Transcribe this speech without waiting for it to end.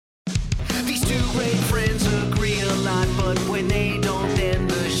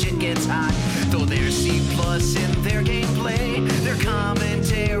us in their gameplay. Their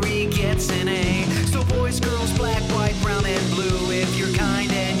commentary gets an A. So boys, girls, black, white, brown, and blue, if you're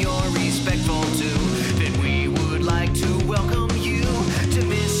kind and you're respectful too, then we would like to welcome you to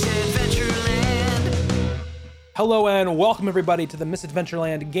Misadventureland. Hello and welcome everybody to the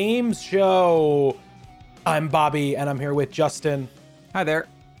Misadventureland Games Show. I'm Bobby and I'm here with Justin. Hi there.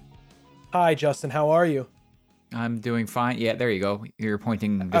 Hi Justin, how are you? I'm doing fine. Yeah, there you go. You're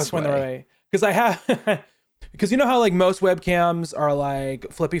pointing this way. I was pointing the right way. Because I have, because you know how like most webcams are like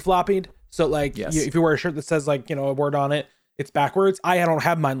flippy floppied? So like Yes. if you wear a shirt that says like, you know, a word on it, it's backwards. I don't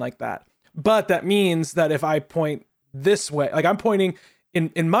have mine like that. But that means that if I point this way, like I'm pointing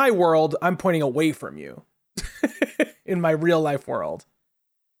in my world, I'm pointing away from you in my real life world.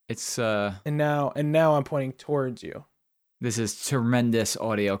 It's And now I'm pointing towards you. this is tremendous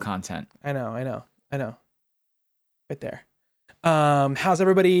audio content. I know. Right there. How's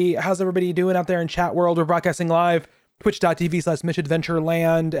everybody doing out there in chat world? We're broadcasting live,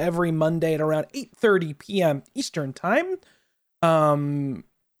 twitch.tv/misadventureland every Monday at around 8:30 p.m. Eastern time.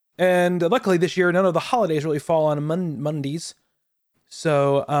 And luckily this year, none of the holidays really fall on Mondays.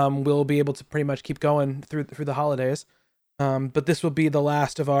 So, we'll be able to pretty much keep going through the holidays. But this will be the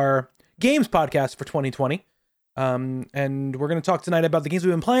last of our games podcast for 2020. And we're going to talk tonight about the games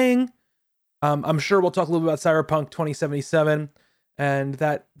we've been playing. I'm sure we'll talk a little bit about Cyberpunk 2077 and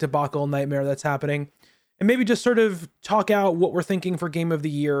that debacle nightmare that's happening. And maybe just sort of talk out what we're thinking for Game of the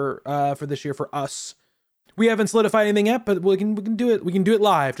Year for this year for us. We haven't solidified anything yet, but we can do it. We can do it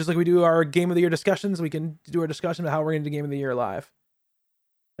live, just like we do our Game of the Year discussions. We can do our discussion about how we're going to do Game of the Year live.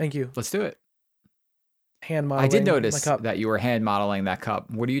 Thank you. Let's do it. Hand modeling. I did my notice cup. that you were hand modeling that cup.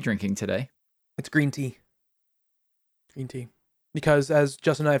 What are you drinking today? It's green tea. Green tea. Because as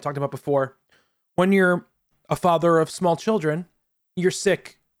Justin and I have talked about before, when you're a father of small children, you're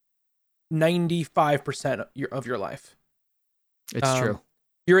sick 95% of your life. It's true.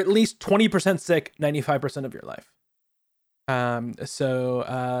 You're at least 20% sick 95% of your life.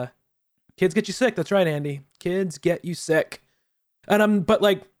 So kids get you sick. That's right, Andy. Kids get you sick. And but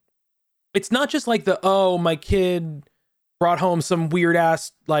like, it's not just like my kid brought home some weird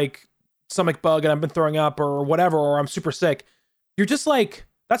ass like stomach bug and I've been throwing up or whatever, or I'm super sick. You're just like,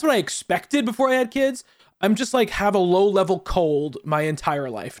 that's what I expected before I had kids. I'm just like have a low level cold my entire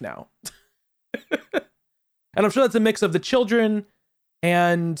life now. And I'm sure that's a mix of the children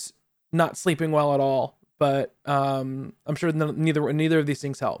and not sleeping well at all. But I'm sure neither of these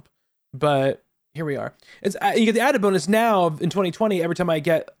things help. But here we are. You get the added bonus now in 2020. Every time I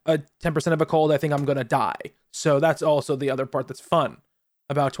get a 10% of a cold, I think I'm gonna die. So that's also the other part that's fun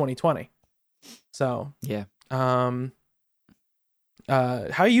about 2020. So Yeah. how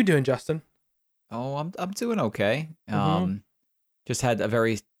are you doing, Justin? Oh, I'm doing okay. Mm-hmm. Just had a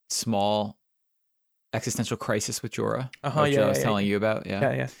very small existential crisis with Jorah, which yeah, I was yeah, telling you about.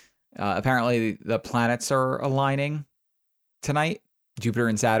 Yeah. Apparently the planets are aligning tonight. Jupiter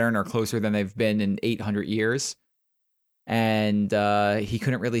and Saturn are closer than they've been in 800 years. And he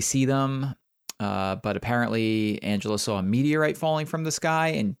couldn't really see them. But apparently Angela saw a meteorite falling from the sky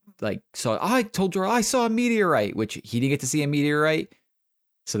and I told Jorah I saw a meteorite, which he didn't get to see a meteorite.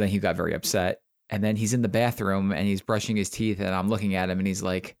 So then he got very upset. And then he's in the bathroom and he's brushing his teeth and I'm looking at him and he's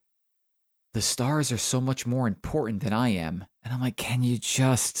like, the stars are so much more important than I am. And I'm like, can you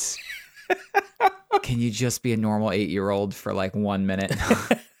just be a normal 8-year-old for like 1 minute?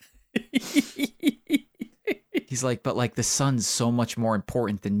 He's like, but like the sun's so much more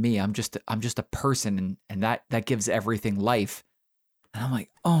important than me. I'm just a person and that gives everything life. And I'm like,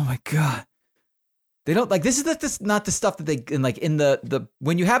 oh my God. They don't like, this is not the stuff that they, in like in the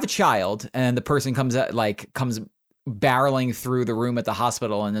when you have a child and the person comes barreling through the room at the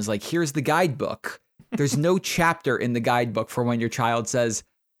hospital and is like, here's the guidebook. There's no chapter in the guidebook for when your child says,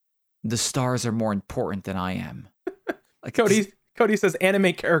 the stars are more important than I am. Like Cody says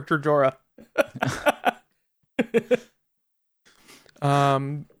anime character Jorah.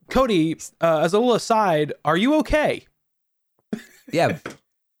 Cody, as a little aside, are you okay? Yeah.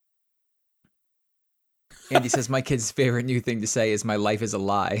 Andy says, my kid's favorite new thing to say is my life is a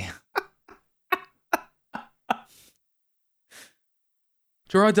lie.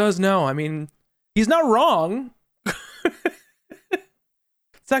 Jorah does know. I mean, he's not wrong. It's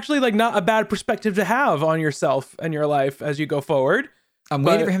actually like not a bad perspective to have on yourself and your life as you go forward. I'm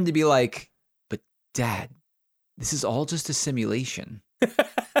waiting for him to be like, but Dad, this is all just a simulation.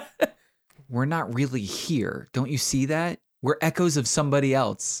 We're not really here. Don't you see that? We're echoes of somebody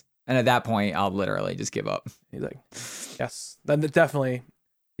else. And at that point, I'll literally just give up. He's like, yes, then definitely.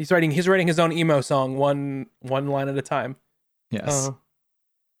 He's writing his own emo song one line at a time. Yes.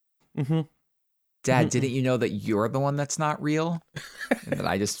 Mm-hmm. Dad, didn't you know that you're the one that's not real? And then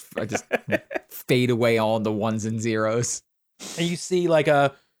I just fade away all the ones and zeros. And you see like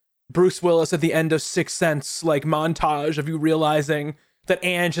a Bruce Willis at the end of Sixth Sense, like montage of you realizing that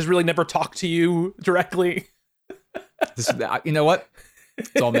Ange has really never talked to you directly. You know what?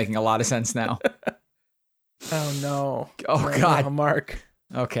 It's all making a lot of sense now. Oh no. Oh God. No, Mark.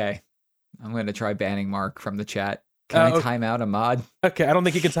 Okay. I'm going to try banning Mark from the chat. Can I time out Ahmad? Okay, I don't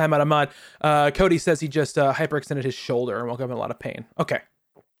think you can time out Ahmad. Cody says he just hyperextended his shoulder and woke up in a lot of pain. Okay.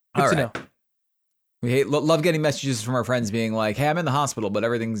 Good to know. We love getting messages from our friends being like, "Hey, I'm in the hospital, but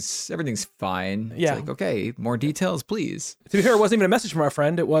everything's fine." It's like, okay, more details, please. To be fair, it wasn't even a message from our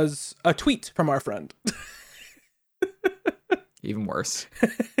friend. It was a tweet from our friend. Even worse.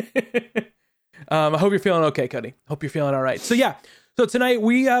 I hope you're feeling okay, Cody. Hope you're feeling all right. So yeah. So tonight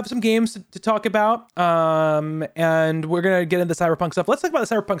we have some games to talk about, and we're gonna get into Cyberpunk stuff. Let's talk about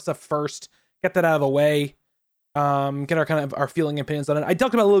the Cyberpunk stuff first. Get that out of the way. Get our kind of our feeling and opinions on it. I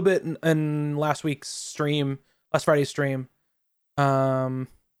talked about it a little bit in last Friday's stream. But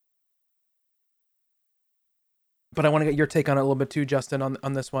I want to get your take on it a little bit too, Justin,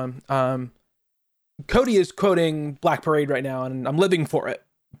 on this one. Cody is quoting Black Parade right now, and I'm living for it.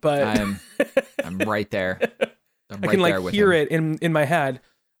 But I'm right there. I can like hear it in my head.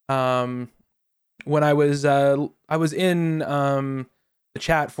 When I was in the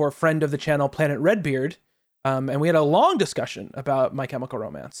chat for a friend of the channel, Planet Redbeard. And we had a long discussion about My Chemical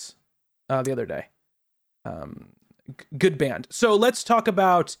Romance the other day. Good band. So let's talk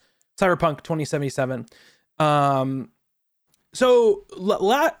about Cyberpunk 2077. So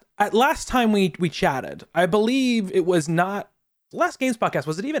last time we chatted, I believe it was not last Games Podcast.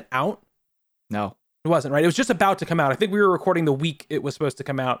 Was it even out? No, it wasn't, right? It was just about to come out. I think we were recording the week it was supposed to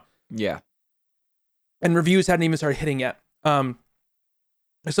come out. Yeah. And reviews hadn't even started hitting yet.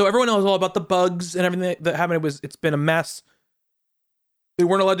 So everyone knows all about the bugs and everything that happened. It's been a mess. They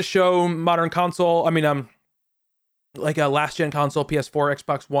weren't allowed to show modern console. I mean, like a last gen console, PS4,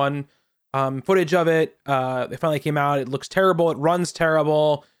 Xbox One, footage of it. They finally came out. It looks terrible. It runs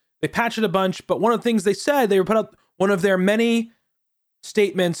terrible. They patched it a bunch, but one of the things they said, they put out one of their many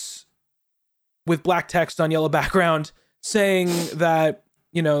statements with black text on yellow background saying that,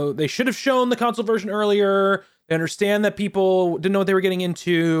 you know, they should have shown the console version earlier. They understand that people didn't know what they were getting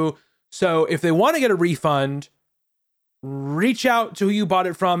into. So if they want to get a refund, reach out to who you bought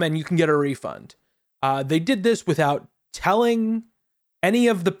it from and you can get a refund. They did this without telling any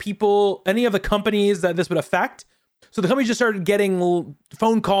of the people, any of the companies that this would affect. So the company just started getting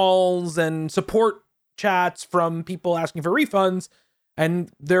phone calls and support chats from people asking for refunds.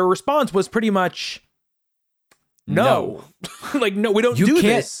 And their response was pretty much, no. Like, no, we don't do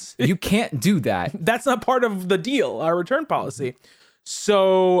this. You can't do that. That's not part of the deal, our return policy.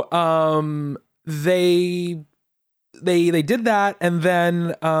 So they did that, and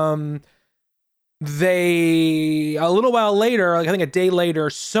then they a little while later, like I think a day later,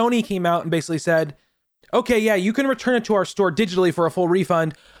 Sony came out and basically said, okay, yeah, you can return it to our store digitally for a full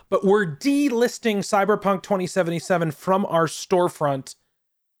refund, but we're delisting Cyberpunk 2077 from our storefront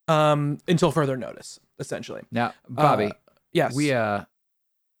until further notice. Essentially. Now, Bobby, yes,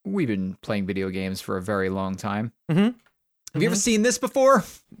 we've been playing video games for a very long time. Mm-hmm. Have you ever seen this before?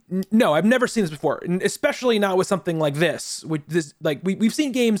 No, I've never seen this before, and especially not with something like this. We've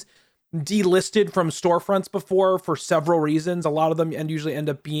seen games delisted from storefronts before for several reasons. A lot of them usually end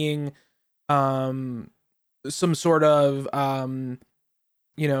up being some sort of more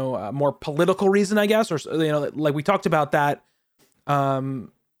political reason, I guess, or like we talked about that.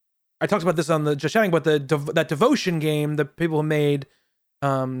 I talked about this on the Just Chatting, but that Devotion game that people made,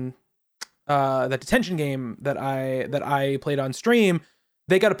 that detention game that I played on stream,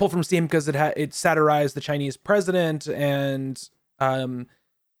 they got it pulled from Steam because it satirized the Chinese president and stuff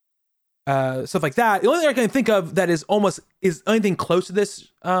like that. The only thing I can think of that is anything close to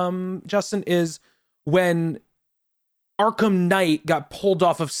this, Justin, is when Arkham Knight got pulled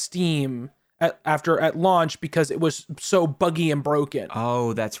off of Steam at launch because it was so buggy and broken.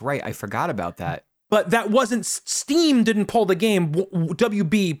 Oh, that's right. I forgot about that. But that wasn't Steam didn't pull the game.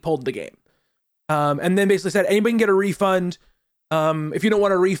 WB pulled the game. And then basically said anybody can get a refund. If you don't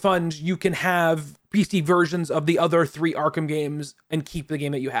want a refund, you can have PC versions of the other 3 Arkham games and keep the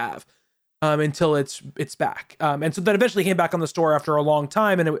game that you have until it's back. And so that eventually came back on the store after a long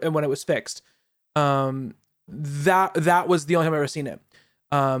time and when it was fixed. That was the only time I've ever seen it.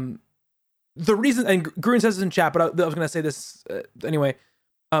 The reason, and Gruen says this in chat, but I was going to say this anyway.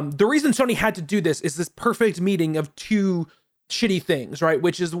 The reason Sony had to do this is this perfect meeting of 2 shitty things, right?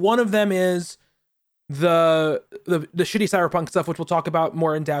 Which is one of them is the shitty Cyberpunk stuff, which we'll talk about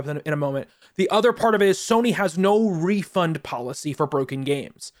more in depth in a moment. The other part of it is Sony has no refund policy for broken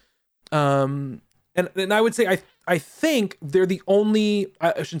games. And I would say I think they're the only,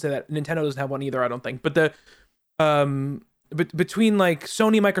 I shouldn't say that, Nintendo doesn't have one either, I don't think, but between like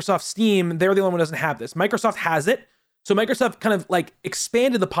Sony, Microsoft, Steam, they're the only one who doesn't have this. Microsoft has it. So Microsoft kind of like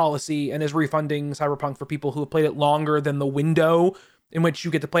expanded the policy and is refunding Cyberpunk for people who have played it longer than the window in which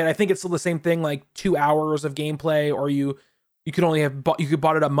you get to play it. I think it's still the same thing, like 2 hours of gameplay, or you could only have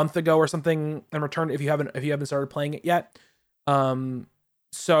bought it a month ago or something and return if you haven't started playing it yet.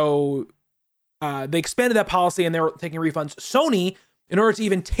 So they expanded that policy and they're taking refunds. Sony, in order to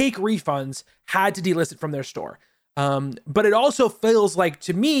even take refunds, had to delist it from their store. But it also feels like,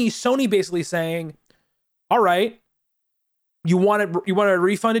 to me, Sony basically saying, all right, you want it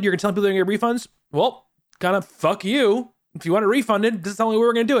refunded? You're gonna tell people they're gonna get refunds? Well, kind of fuck you. If you want it refunded, this is the only way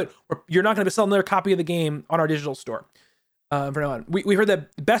we're gonna do it. Or you're not gonna be selling another copy of the game on our digital store. From now on. We heard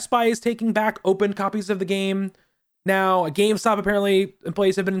that Best Buy is taking back open copies of the game now. GameStop, apparently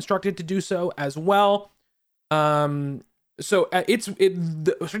employees have been instructed to do so as well. So I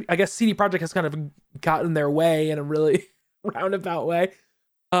guess CD Projekt has kind of gotten their way in a really roundabout way.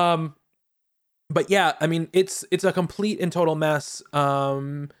 But yeah, I mean, it's a complete and total mess.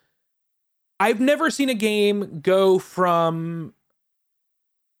 I've never seen a game go from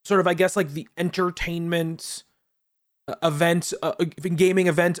sort of, I guess, like the entertainment event, gaming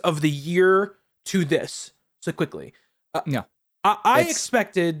event of the year to this so quickly. No, I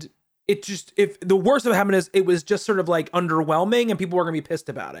expected it just, if the worst of it happened is it was just sort of like underwhelming and people were gonna be pissed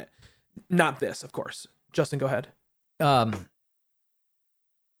about it. Not this, of course. Justin, go ahead.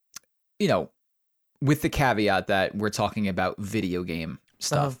 With the caveat that we're talking about video game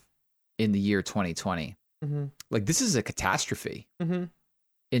stuff in the year 2020, like this is a catastrophe in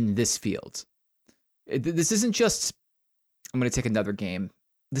this field. This isn't just, I'm going to take another game.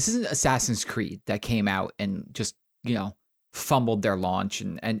 This isn't Assassin's Creed that came out and just, fumbled their launch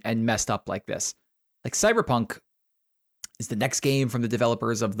and messed up like this. Like Cyberpunk is the next game from the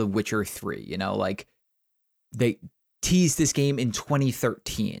developers of The Witcher 3, like they teased this game in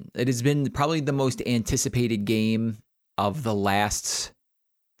 2013. It has been probably the most anticipated game of the last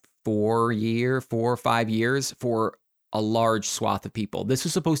 4 or 5 years for a large swath of people. This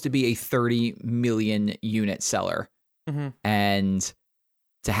was supposed to be a 30 million unit seller. And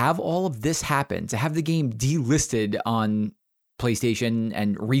to have all of this happen, to have the game delisted on PlayStation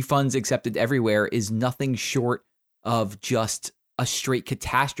and refunds accepted everywhere is nothing short of just a straight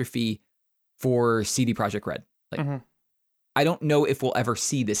catastrophe for CD Projekt Red. Like, I don't know if we'll ever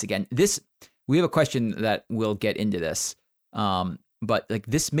see this again. We have a question that we'll get into this. But like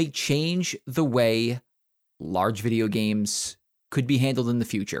this may change the way large video games could be handled in the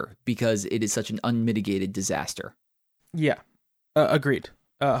future because it is such an unmitigated disaster. Yeah, agreed.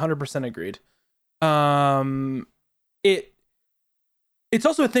 100% agreed. It's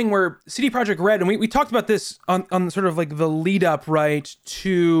also a thing where CD Projekt Red, and we talked about this on sort of like the lead up, right,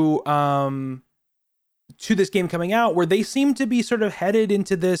 to this game coming out, where they seem to be sort of headed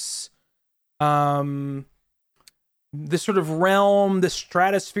into this this sort of realm, this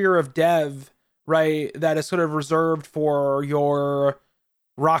stratosphere of dev, right, that is sort of reserved for your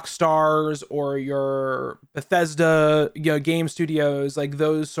Rockstars or your Bethesda, game studios, like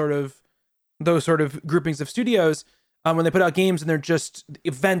those sort of groupings of studios, when they put out games and they're just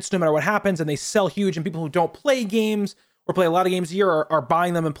events no matter what happens, and they sell huge, and people who don't play games or play a lot of games a year are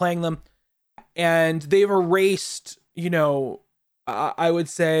buying them and playing them, and they've erased, I would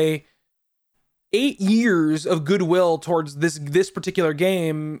say 8 years of goodwill towards this particular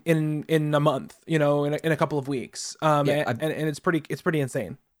game in a month, in a couple of weeks. And it's pretty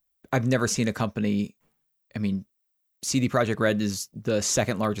insane. I've never seen a company. I mean, CD Projekt Red is the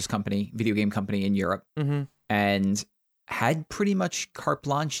second largest video game company in Europe, and had pretty much carte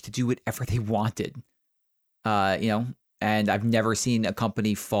blanche to do whatever they wanted. And I've never seen a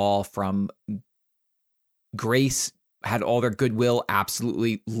company fall from grace, had all their goodwill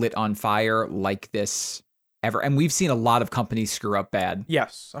absolutely lit on fire like this ever. And we've seen a lot of companies screw up bad.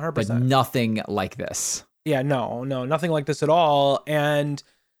 Yes, 100%. But nothing like this. Yeah, no, nothing like this at all. And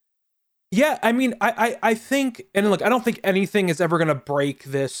yeah, I mean, I think, and look, I don't think anything is ever going to break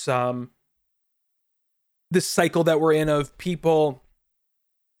this, this cycle that we're in of people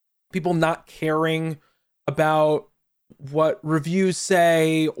not caring about what reviews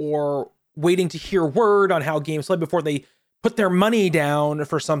say or waiting to hear word on how games play before they put their money down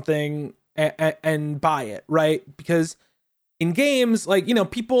for something and buy it, right? Because in games, like,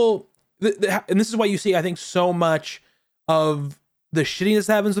 people, and this is why you see, I think, so much of the shittiness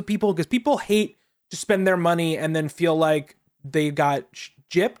that happens with people, because people hate to spend their money and then feel like they got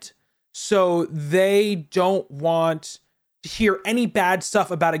gypped. So they don't want to hear any bad stuff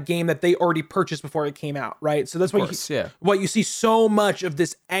about a game that they already purchased before it came out, right? So that's why you see so much of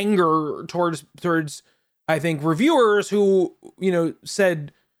this anger towards I think reviewers who,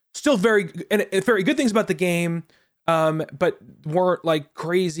 said still very good things about the game, but weren't like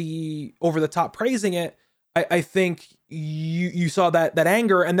crazy over the top praising it. I think you saw that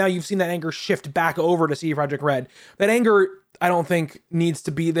anger, and now you've seen that anger shift back over to CD Projekt Red. That anger, I don't think needs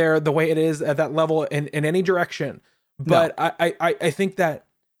to be there the way it is at that level in any direction. But no. I think that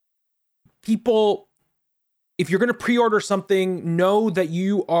people, if you're going to pre-order something, know that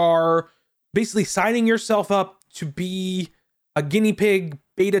you are basically signing yourself up to be a guinea pig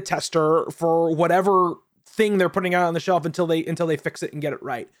beta tester for whatever thing they're putting out on the shelf until they fix it and get it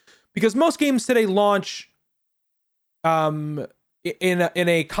right. Because most games today launch in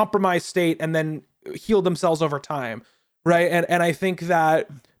a compromised state and then heal themselves over time, right? And I think that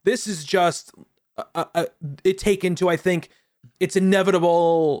this is just it taken to, I think, its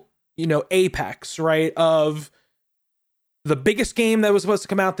inevitable, apex, right, of the biggest game that was supposed to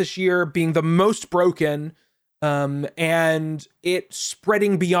come out this year being the most broken, and it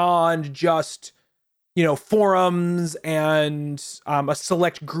spreading beyond just forums and a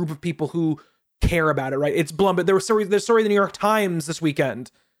select group of people who care about it, right? It's blown. But there's a story in the New York Times this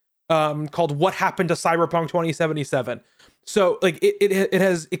weekend called "What Happened to Cyberpunk 2077." So like it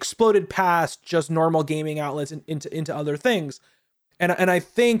has exploded past just normal gaming outlets and into other things, and I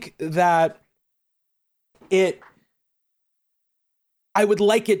think that I would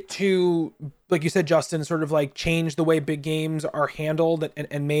like it to, like you said, Justin, sort of like change the way big games are handled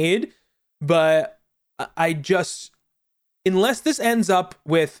and made, but I just, unless this ends up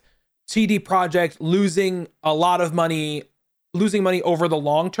with CD Projekt losing money over the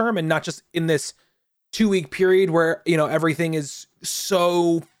long term and not just in this 2-week period where, everything is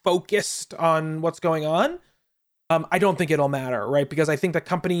so focused on what's going on, I don't think it'll matter, right? Because I think that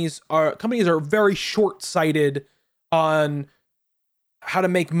companies are very short-sighted on how to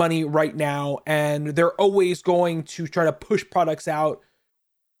make money right now, and they're always going to try to push products out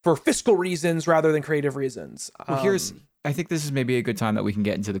for fiscal reasons rather than creative reasons. Well, I think this is maybe a good time that we can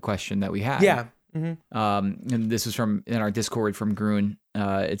get into the question that we had. Yeah. Mm-hmm. And this was in our Discord from Grun.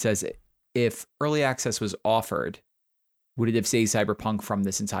 It says, if early access was offered, would it have saved Cyberpunk from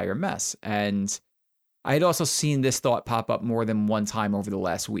this entire mess? And I had also seen this thought pop up more than one time over the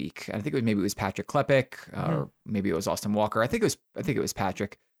last week. I think maybe it was Patrick Klepek, or maybe it was Austin Walker. I think it was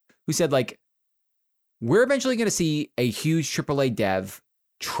Patrick, who said, like, we're eventually going to see a huge AAA dev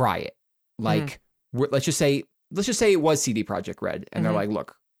try it. Like, let's just say it was CD Projekt Red, and they're like,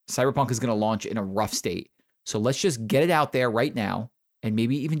 look, Cyberpunk is going to launch in a rough state, so let's just get it out there right now, and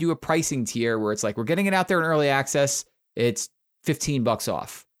maybe even do a pricing tier where it's like, we're getting it out there in early access, it's $15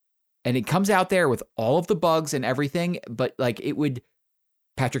 off. And it comes out there with all of the bugs and everything, but like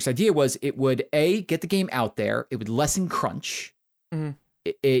Patrick's idea was it would get the game out there, it would lessen crunch.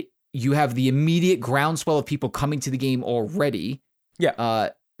 You have the immediate groundswell of people coming to the game already. Yeah.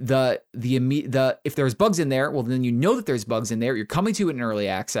 If there's bugs in there, well, then that there's bugs in there. You're coming to it in early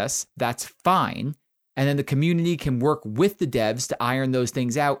access. That's fine. And then the community can work with the devs to iron those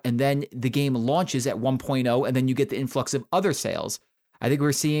things out. And then the game launches at 1.0, and then you get the influx of other sales. I think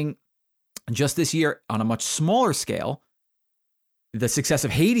we're seeing just this year on a much smaller scale, the success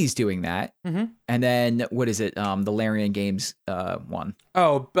of Hades doing that. And then what is it? The Larian Games one.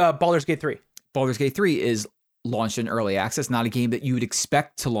 Baldur's Gate 3. Baldur's Gate 3 is launched in early access, not a game that you would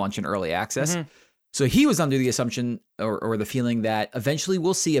expect to launch in early access. So he was under the assumption or the feeling that eventually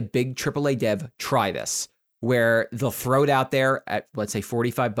we'll see a big AAA dev try this, where they'll throw it out there at, let's say,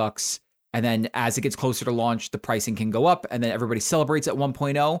 $45. And then as it gets closer to launch, the pricing can go up, and then everybody celebrates at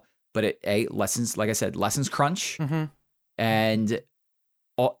 1.0. But it lessens crunch. And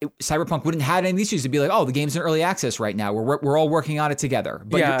Cyberpunk wouldn't have any issues to be like, oh, the game's in early access right now. We're all working on it together.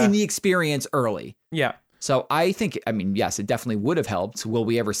 But you're in the experience early. Yeah. So I think, yes, it definitely would have helped. Will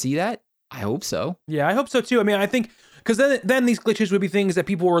we ever see that? I hope so. Yeah, I hope so too. I think, because then these glitches would be things that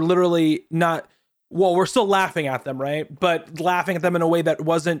people were literally not, well, we're still laughing at them, right? But laughing at them in a way that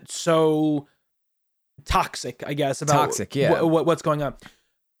wasn't so toxic, I guess, about what's going on.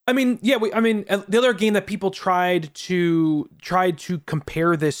 The other game that people tried to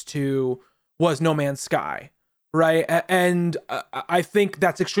compare this to was No Man's Sky, right? And I think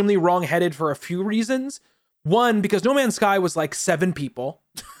that's extremely wrong-headed for a few reasons. One, because No Man's Sky was like 7 people,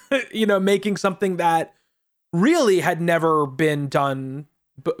 making something that really had never been done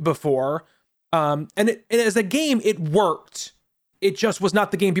before. And as a game, it worked. It just was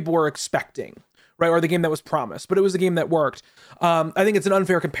not the game people were expecting, right? Or the game that was promised, but it was the game that worked. I think it's an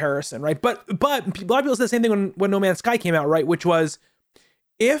unfair comparison, right? But a lot of people said the same thing when No Man's Sky came out, right? Which was,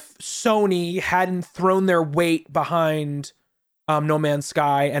 if Sony hadn't thrown their weight behind No Man's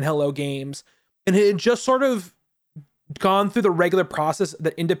Sky and Hello Games, and it had just sort of gone through the regular process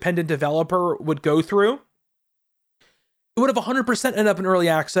that independent developer would go through, it would have 100% ended up in early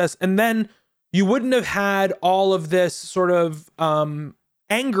access, and then you wouldn't have had all of this sort of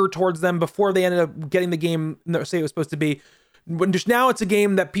anger towards them before they ended up getting the game say it was supposed to be. When just now it's a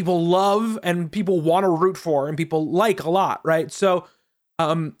game that people love and people want to root for and people like a lot, right? So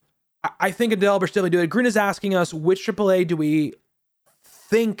I think a developer should definitely do it. Green is asking us, which AAA do we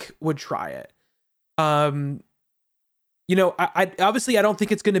think would try it? You know, I obviously I don't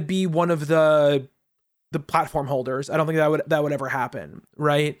think it's going to be one of the platform holders. I don't think that would ever happen,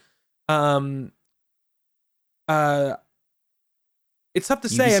 right? It's tough to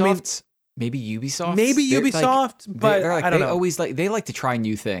say. Ubisoft? I mean, maybe Ubisoft. Maybe Ubisoft, but I don't know. They like to try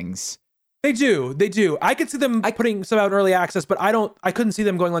new things. They do. I could see them putting some out in early access, but I couldn't see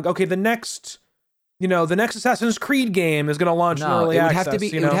them going like, okay, the next Assassin's Creed game is going to launch in early access.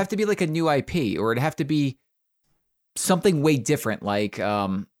 It would have to be like a new IP, or it'd have to be something way different. Like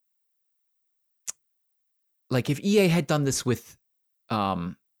if EA had done this with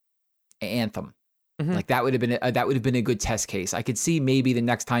Anthem, like that would have been a good test case. I could see maybe the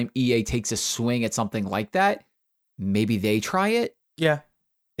next time EA takes a swing at something like that, maybe they try it. Yeah.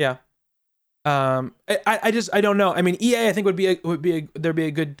 I don't know. I mean, EA I think there'd be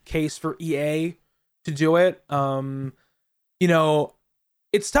a good case for EA to do it. You know,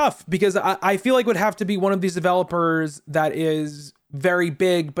 it's tough because I feel like it would have to be one of these developers that is very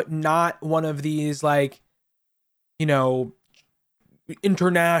big, but not one of these like, you know,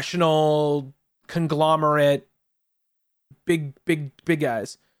 international conglomerate big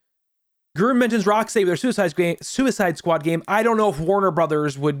guys. Guru mentions Rocksteady with their Suicide Squad game. I don't know if Warner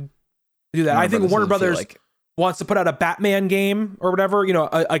Brothers would do that. I think Warner Brothers wants to put out a Batman game or whatever, you know,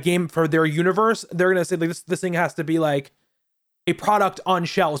 a game for their universe. They're going to say like this thing has to be like a product on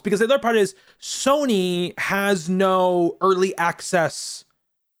shelves, because the other part is Sony has no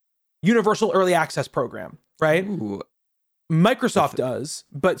universal early access program, right? Ooh. Microsoft does,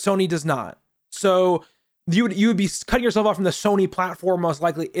 but Sony does not. So you would be cutting yourself off from the Sony platform most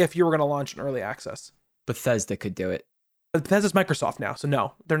likely if you were going to launch an early access. Bethesda could do it. But Bethesda's Microsoft now, so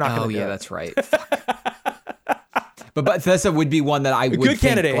no, they're not going to do it. Oh yeah, that's right. But Bethesda would be one that I would think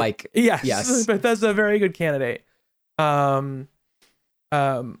candidate. Like yes. Bethesda, a very good candidate. You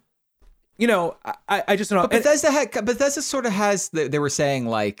know, I just don't know. But Bethesda sort of has they were saying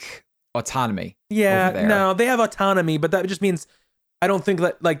like autonomy. Yeah, no, they have autonomy, but that just means I don't think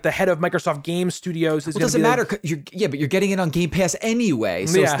that like the head of Microsoft Game Studios is. Well, doesn't matter. But you're getting it on Game Pass anyway,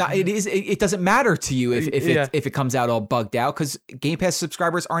 so it's not. It doesn't matter to you if it comes out all bugged out, because Game Pass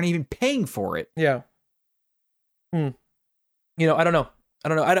subscribers aren't even paying for it. Yeah. You know, I don't know.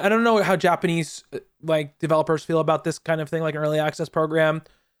 I don't know how Japanese like developers feel about this kind of thing, like an early access program.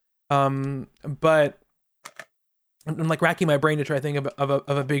 But I'm like racking my brain to try to think of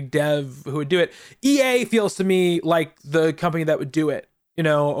a big dev who would do it. EA feels to me like the company that would do it, you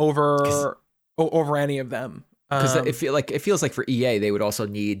know, over any of them. Because it feels like for EA, they would also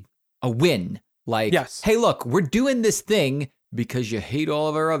need a win. Like, yes. Hey, look, we're doing this thing because you hate all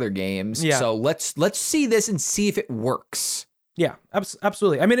of our other games. Yeah. So let's see this and see if it works. Yeah,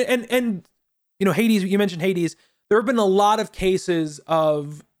 absolutely. I mean, and you know, Hades, you mentioned Hades. There have been a lot of cases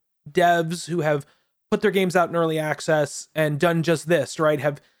of devs who have put their games out in early access and done just this, right?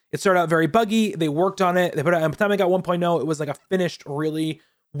 It started out very buggy. They worked on it. They put it out. By the time I got 1.0, it was like a finished, really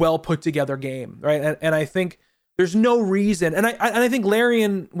well put together game, right? And I think there's no reason. And I think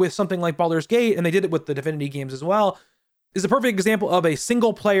Larian with something like Baldur's Gate, and they did it with the Divinity games as well, is a perfect example of a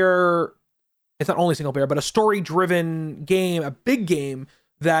single player. It's not only single player, but a story driven game, a big game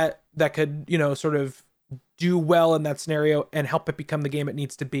that could, you know, sort of do well in that scenario and help it become the game it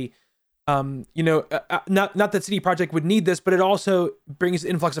needs to be. You know, not that CD Projekt would need this, but it also brings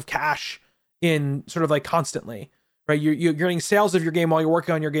influx of cash in sort of like constantly, right? You're getting sales of your game while you're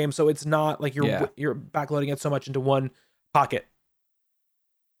working on your game, so it's not like you're backloading it so much into one pocket.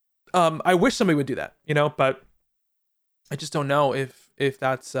 I wish somebody would do that, you know, but I just don't know if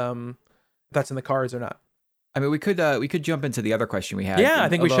that's in the cards or not. I mean, we could jump into the other question we had. Yeah, I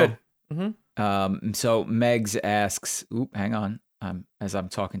think we should. Mm-hmm. So Megs asks, hang on. As I'm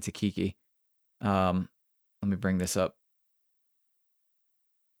talking to Kiki. Let me bring this up.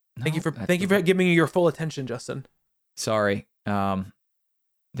 Thank you for giving me your full attention, Justin. Sorry.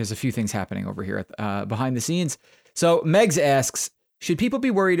 There's a few things happening over here behind the scenes. So Megs asks, Should people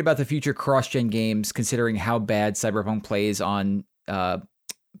be worried about the future cross-gen games considering how bad Cyberpunk plays on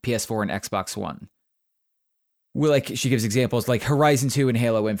PS4 and Xbox One? Well, like she gives examples like Horizon 2 and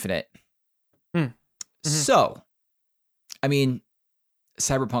Halo Infinite. Mm-hmm. So, I mean,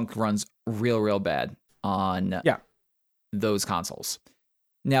 Cyberpunk runs real bad on those consoles.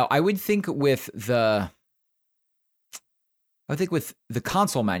 Now, I would think with the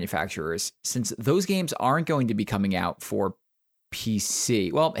console manufacturers, since those games aren't going to be coming out for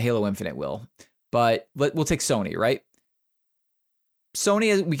PC, well, Halo Infinite will, but we'll take Sony, right?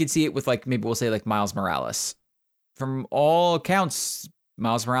 Sony, we could see it with like, maybe we'll say like Miles Morales. From all accounts,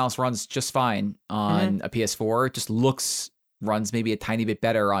 Miles Morales runs just fine on a PS4. It just runs maybe a tiny bit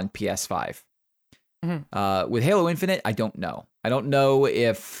better on PS5. With Halo Infinite, I don't know. I don't know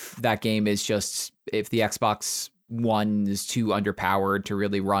if that game is just, if the Xbox One is too underpowered to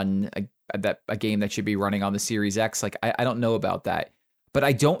really run a game that should be running on the Series X. Like, I don't know about that. But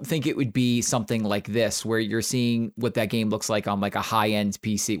I don't think it would be something like this, where you're seeing what that game looks like on like a high-end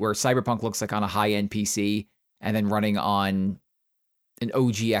PC, where Cyberpunk looks like on a high-end PC and then running on an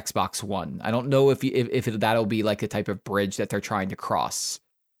OG Xbox One. I don't know if that'll be like the type of bridge that they're trying to cross.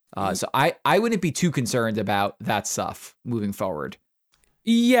 So I wouldn't be too concerned about that stuff moving forward.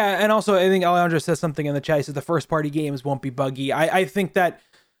 Yeah, and also I think Alejandro says something in the chat. He said the first-party games won't be buggy. I think that,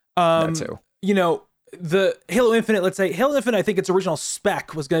 that too. You know, the Halo Infinite, let's say Halo Infinite, I think its original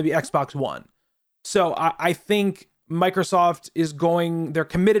spec was going to be Xbox One. So I think Microsoft they're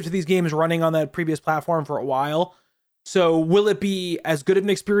committed to these games running on that previous platform for a while. So will it be as good of an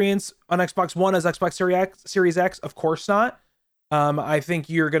experience on Xbox One as Xbox Series X? Of course not. I think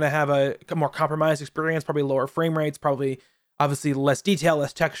you're going to have a more compromised experience, probably lower frame rates, probably obviously less detail,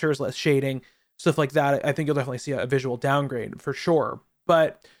 less textures, less shading, stuff like that. I think you'll definitely see a visual downgrade for sure.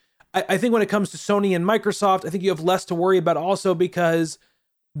 But I think when it comes to Sony and Microsoft, I think you have less to worry about also because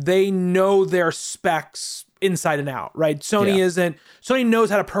they know their specs inside and out, right? Sony knows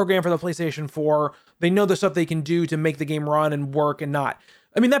how to program for the PlayStation 4. They know the stuff they can do to make the game run and work and not.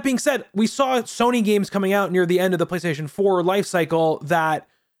 I mean, that being said, we saw Sony games coming out near the end of the PlayStation 4 life cycle that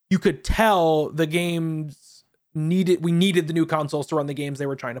you could tell the games we needed the new consoles to run the games they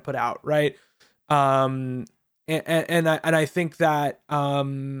were trying to put out, right? And I think that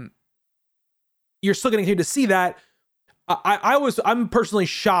you're still going to continue to see that. I'm personally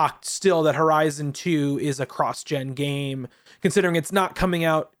shocked still that Horizon 2 is a cross-gen game, considering it's not coming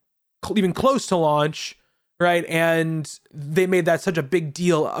out even close to launch, right? And they made that such a big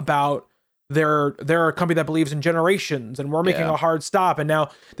deal about they're a company that believes in generations, and we're making a hard stop. And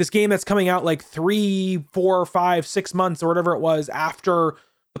now this game that's coming out like 3, 4, 5, 6 months or whatever it was after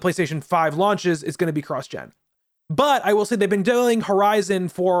the PlayStation 5 launches is going to be cross-gen. But I will say they've been doing Horizon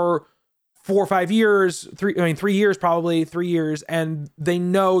for 4 or 5 years, 3 years probably, 3 years, and they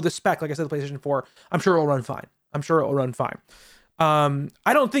know the spec. Like I said, the PlayStation 4, I'm sure it'll run fine. I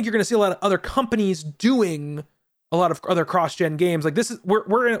don't think you're going to see a lot of other companies doing a lot of other cross-gen games. Like this is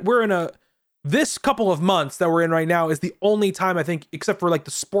we're in this couple of months that we're in right now is the only time I think, except for like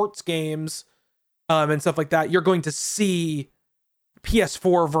the sports games and stuff like that, you're going to see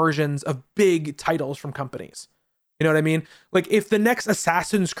PS4 versions of big titles from companies. You know what I mean? Like if the next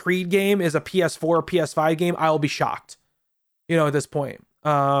Assassin's Creed game is a PS4 or PS5 game, I'll be shocked. You know, at this point,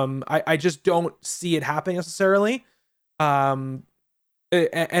 I just don't see it happening necessarily. And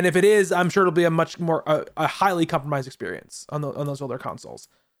if it is, I'm sure it'll be a much more a highly compromised experience on those older consoles.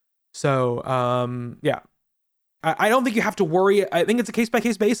 So I don't think you have to worry. I think it's a case by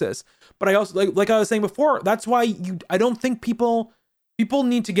case basis. But I also like I was saying before, that's why I don't think people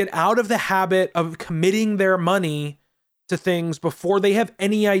need to get out of the habit of committing their money to things before they have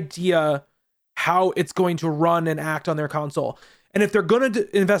any idea how it's going to run and act on their console. And if they're going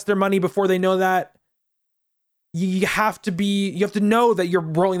to invest their money before they know that, you have to know that you're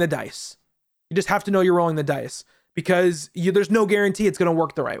rolling the dice. You just have to know you're rolling the dice because there's no guarantee it's going to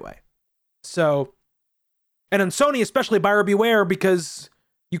work the right way. So, and on Sony, especially buyer beware, because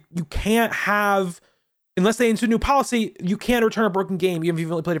you can't have, unless they institute a new policy, you can't return a broken game even if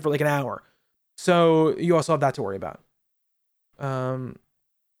you've only played it for like an hour. So you also have that to worry about. Yeah.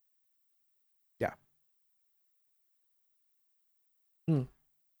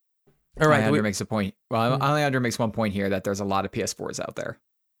 All right. Alejandro makes a point. Well, Alejandro makes one point here that there's a lot of PS4s out there.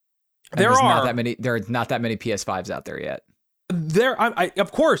 And there are not that many PS5s out there yet.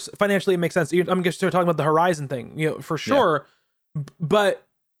 Of course, financially it makes sense. I'm just talking about the Horizon thing, you know, for sure. Yeah. But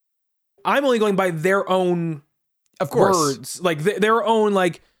I'm only going by their own, of course, words, like their own,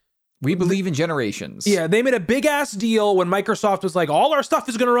 like we believe in generations. Yeah, they made a big ass deal when Microsoft was like, all our stuff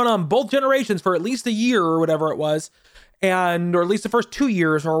is going to run on both generations for at least a year or whatever it was. and or at least the first 2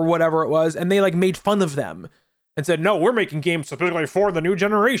 years or whatever it was, and they like made fun of them and said, no, we're making games specifically for the new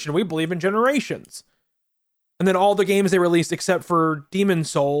generation. We believe in generations. And then all the games they released except for Demon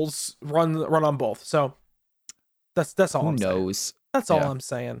Souls run on both. So that's all. Who I'm knows? saying. That's all I'm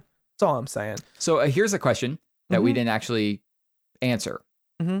saying. That's all I'm saying. So here's a question that we didn't actually answer,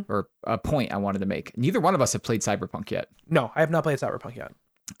 or a point I wanted to make. Neither one of us have played Cyberpunk yet. No, I have not played Cyberpunk yet.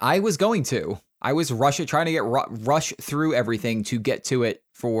 I was going to. I was trying to get rush through everything to get to it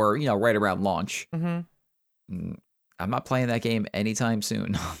for, right around launch. I'm not playing that game anytime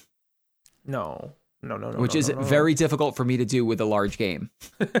soon. No. Which is very difficult for me to do with a large game.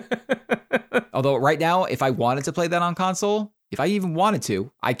 Although right now, if I wanted to play that on console, if I even wanted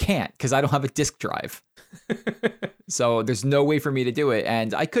to, I can't because I don't have a disk drive. So there's no way for me to do it.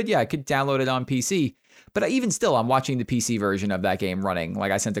 And I could download it on PC. But even still, I'm watching the PC version of that game running.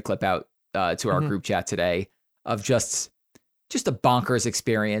 Like I sent a clip out to our group chat today of just a bonkers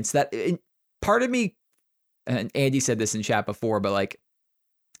experience that part of me, and Andy said this in chat before, but like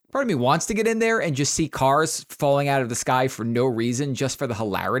part of me wants to get in there and just see cars falling out of the sky for no reason, just for the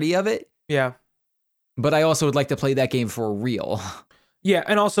hilarity of it. Yeah. But I also would like to play that game for real. Yeah,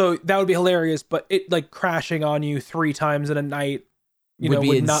 and also that would be hilarious, but it like crashing on you 3 times in a night would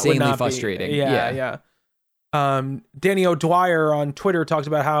be insanely not frustrating. Yeah. Danny O'Dwyer on Twitter talked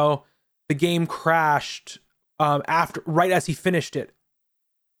about how the game crashed right as he finished it.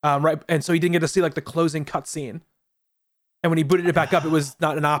 Right, and so he didn't get to see like the closing cutscene. And when he booted it back up, it was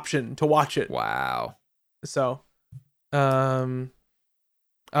not an option to watch it. Wow. So, Drew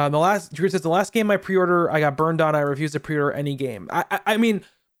says the last game I pre-order, I got burned on. I refuse to pre-order any game. I mean,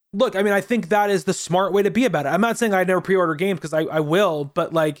 look, I think that is the smart way to be about it. I'm not saying I never pre-order games because I will,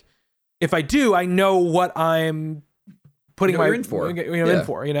 but like, if I do, I know what I'm putting in for. Also,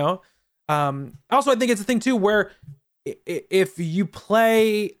 I think it's a thing too where if you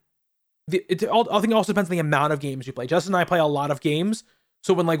play. I think it also depends on the amount of games you play. Justin and I play a lot of games.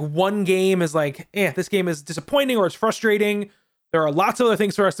 So when like one game is like, this game is disappointing or it's frustrating, there are lots of other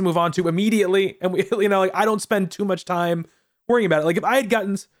things for us to move on to immediately. And we, I don't spend too much time worrying about it. Like if I had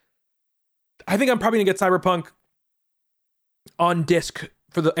gotten, I think I'm probably gonna get Cyberpunk on disc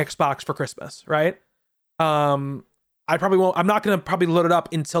for the Xbox for Christmas, right? I probably won't. I'm not gonna probably load it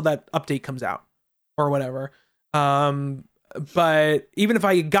up until that update comes out or whatever. But even if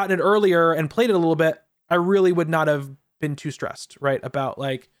I had gotten it earlier and played it a little bit, I really would not have been too stressed, right? About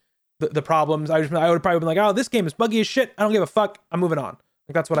like the problems. I would probably been like, oh, this game is buggy as shit. I don't give a fuck. I'm moving on.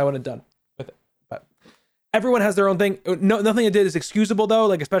 Like that's what I would have done with it. But everyone has their own thing. Nothing it did is excusable though.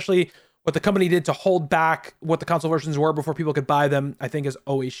 Like especially what the company did to hold back what the console versions were before people could buy them, I think is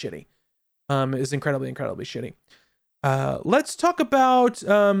always shitty. Is incredibly, incredibly shitty. Let's talk about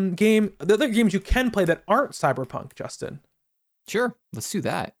the other games you can play that aren't Cyberpunk, Justin. Sure, let's do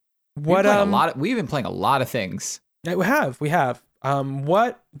that. We've been playing a lot of things. Yeah, we have.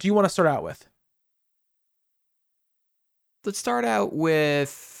 What do you want to start out with? Let's start out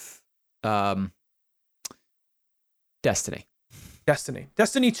with Destiny.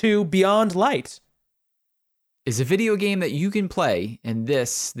 Destiny 2 Beyond Light is a video game that you can play in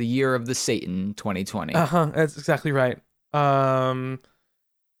the year of the Satan 2020. That's exactly right.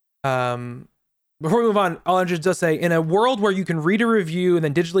 Before we move on, Alejandro does say, in a world where you can read a review and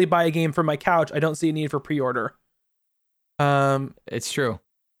then digitally buy a game from my couch, I don't see a need for pre-order. It's true.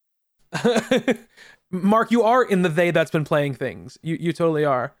 Mark, you are in the they that's been playing things. You totally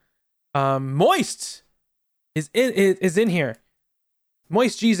are. Moist is in here.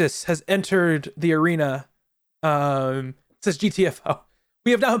 Moist Jesus has entered the arena. Says GTFO.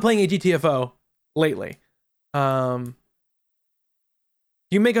 We have not been playing a GTFO lately.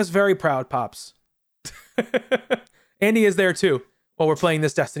 You make us very proud, Pops. Andy is there too while we're playing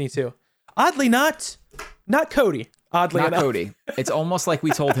this Destiny 2. Oddly not Cody. Oddly enough. Cody. It's almost like we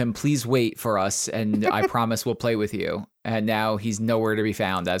told him, please wait for us and I promise we'll play with you. And now he's nowhere to be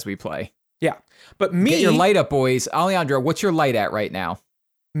found as we play. Yeah. But get your light up, boys. Alejandro, what's your light at right now?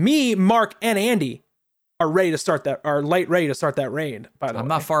 Me, Mark, and Andy are ready to start that raid, by the way. I'm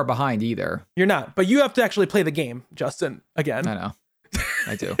not far behind either. You're not, but you have to actually play the game, Justin, again. I know.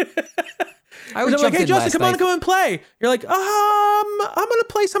 I do. I was like, hey, Justin, come on and play. You're like, I'm gonna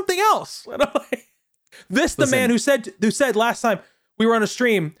play something else. And I'm like, the man who said last time we were on a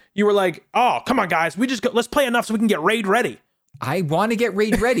stream, you were like, oh, come on, guys, let's play enough so we can get raid ready. I want to get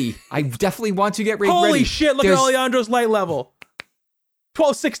raid ready. I definitely want to get raid ready. Holy shit, look at Alejandro's light level.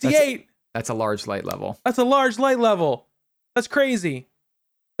 1268. That's a large light level. That's a large light level. That's crazy.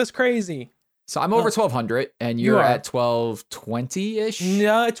 So I'm over 1200 and you're at 1220-ish?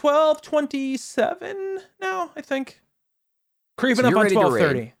 Yeah, 1227 now, I think. Creeping So up you're on ready to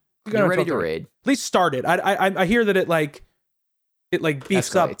 12:30. raid. You're ready to raid. At least start it. I hear that it beefs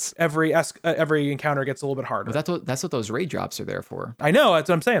Escalates. up every encounter gets a little bit harder. But that's what those raid drops are there for. I know, that's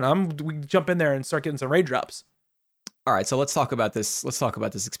what I'm saying. We jump in there and start getting some raid drops. All right, so let's talk about this. Let's talk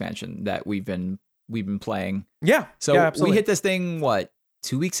about this expansion that we've been playing. Yeah. So yeah, we absolutely. hit this thing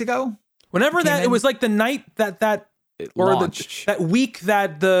 2 weeks ago? Whenever came it in? was like the night that It or launched, that week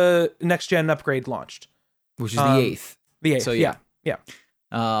that the next gen upgrade launched. which is the 8th. The 8th. So, yeah. yeah.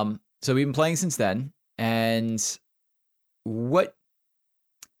 So we've been playing since then, and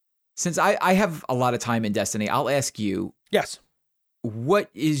since I have a lot of time in Destiny, I'll ask you, Yes. what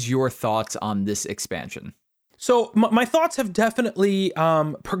is your thoughts on this expansion? So my thoughts have definitely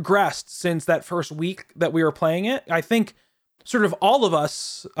progressed since that first week that we were playing it. I think sort of all of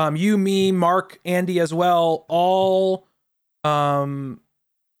us, you, me, Mark, Andy as well, all kind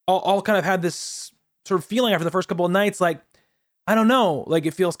of had this sort of feeling after the first couple of nights, like, I don't know, like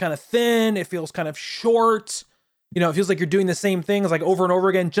it feels kind of thin, it feels kind of short, it feels like you're doing the same things like over and over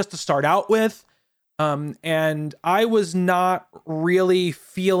again just to start out with. And I was not really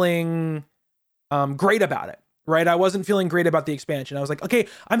feeling great about it. Right. I wasn't feeling great about the expansion. I was like, okay,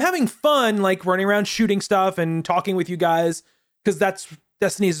 I'm having fun, like running around shooting stuff and talking with you guys, because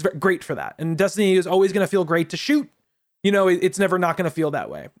Destiny is great for that. And Destiny is always going to feel great to shoot. It's never not going to feel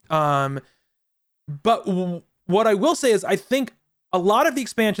that way. But what I will say is I think a lot of the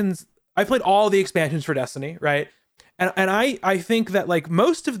expansions, I played all the expansions for Destiny. Right. And I think that like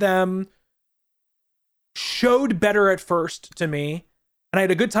most of them showed better at first to me. And I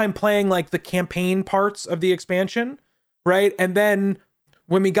had a good time playing like the campaign parts of the expansion, right? And then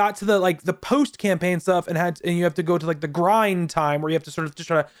when we got to the post campaign stuff and you have to go to like the grind time where you have to sort of just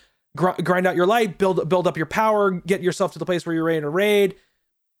try to grind out your light, build up your power, get yourself to the place where you're ready to raid.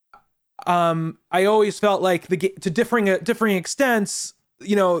 I always felt like to differing extents,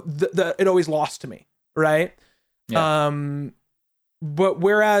 it always lost to me, right? Yeah. But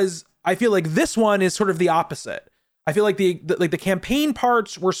whereas I feel like this one is sort of the opposite. I feel like the campaign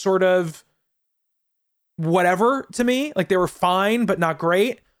parts were sort of whatever to me. Like they were fine, but not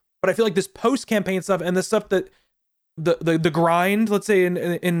great. But I feel like this post campaign stuff and the stuff that the grind, let's say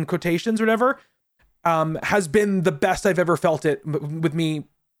in quotations or whatever, has been the best I've ever felt it with me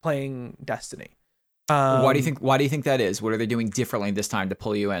playing Destiny. Why do you think that is? What are they doing differently this time to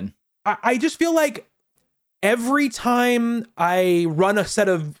pull you in? I just feel like every time I run a set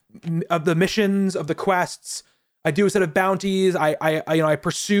of the missions, of the quests, I do a set of bounties, I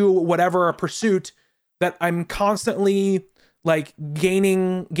pursue whatever pursuit, that I'm constantly like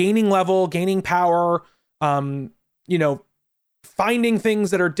gaining level, gaining power, finding things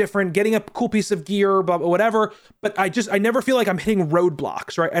that are different, getting a cool piece of gear, blah, blah, whatever. But I never feel like I'm hitting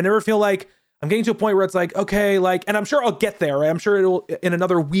roadblocks, right? I never feel like I'm getting to a point where it's like, okay, like, and I'm sure I'll get there, right? I'm sure it'll, in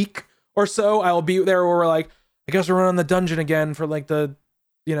another week or so, I'll be there where we're like, I guess we're running the dungeon again for like the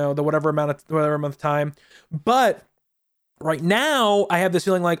whatever amount of time. But right now I have this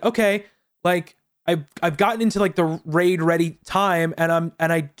feeling like, okay, like I've gotten into like the raid ready time, and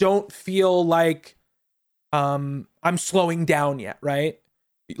I don't feel like I'm slowing down yet, right?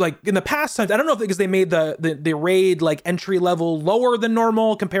 Like in the past times, I don't know if because they made the raid like entry level lower than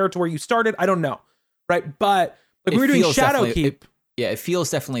normal compared to where you started. I don't know, right? But like we were doing Shadowkeep. It feels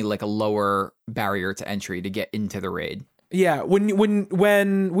definitely like a lower barrier to entry to get into the raid. Yeah, when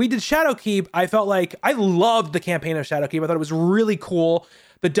we did Shadowkeep, I felt like I loved the campaign of Shadowkeep. I thought it was really cool.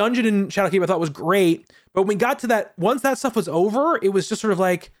 The dungeon in Shadowkeep I thought was great. But when we got to that, once that stuff was over, it was just sort of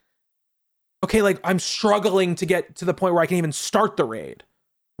like, okay, like I'm struggling to get to the point where I can even start the raid,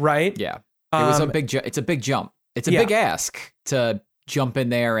 right? Yeah, it was it's a big jump. It's a big ask to jump in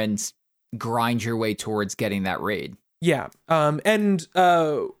there and grind your way towards getting that raid. Yeah, and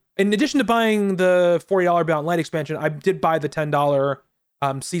in addition to buying the $40 Beyond Light expansion, I did buy the $10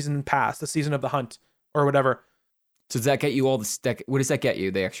 season pass, the Season of the Hunt or whatever. So does that get you all the what does that get you?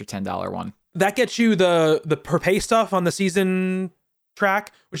 The extra $10 one? That gets you the per pay stuff on the season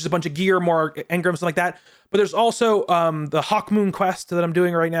track, which is a bunch of gear, more engrams, stuff like that. But there's also the Hawkmoon quest that I'm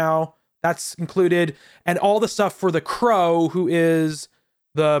doing right now. That's included, and all the stuff for the Crow, who is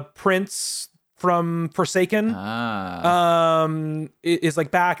the prince from Forsaken, is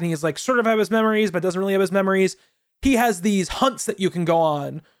like back, and he's like sort of have his memories, but doesn't really have his memories. He has these hunts that you can go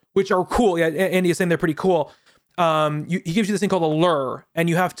on, which are cool. Yeah, Andy is saying they're pretty cool. He gives you this thing called a lure, and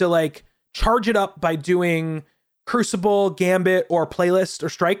you have to like charge it up by doing Crucible, Gambit, or playlist or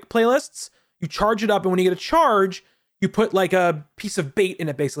Strike playlists. You charge it up, and when you get a charge, you put like a piece of bait in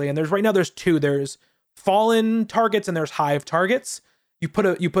it, basically. And there's two. There's Fallen targets and there's Hive targets. you put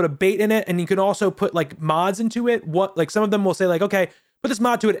a bait in it, and you can also put like mods into it. What, like, some of them will say like, okay, put this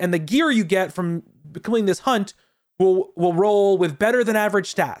mod to it, and the gear you get from completing this hunt will roll with better than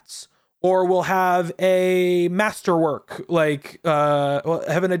average stats, or will have a masterwork, like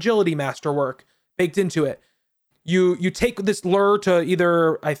have an agility masterwork baked into it. You take this lure to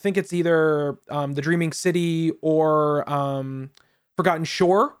either, I think it's either the Dreaming City or Forgotten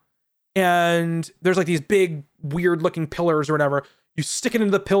Shore, and there's like these big weird looking pillars or whatever. You stick it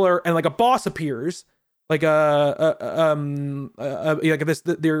into the pillar, and like a boss appears, like your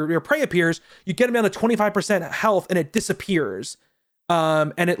prey appears. You get him down to 25% health, and it disappears,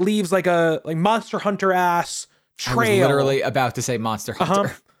 and it leaves like a Monster Hunter ass trail. I was literally about to say Monster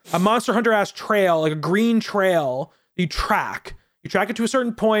Hunter. A Monster Hunter ass trail, like a green trail. You track it to a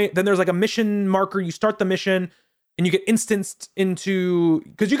certain point. Then there's like a mission marker. You start the mission, and you get instanced into,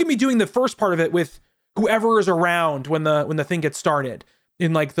 because you can be doing the first part of it with whoever is around when the thing gets started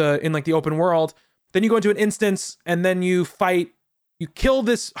in the open world. Then you go into an instance, and then you kill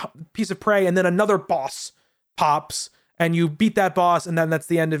this piece of prey, and then another boss pops, and you beat that boss, and then that's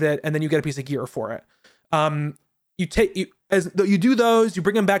the end of it, and then you get a piece of gear for it. As you do those, you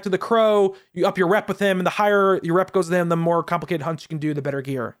bring him back to the crow, you up your rep with him, and the higher your rep goes with him, the more complicated hunts you can do, the better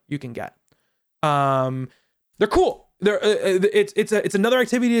gear you can get. They're cool. It's another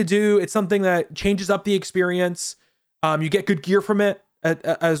activity to do. It's something that changes up the experience. You get good gear from it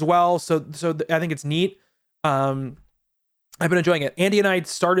as well. So I think it's neat. I've been enjoying it. Andy and I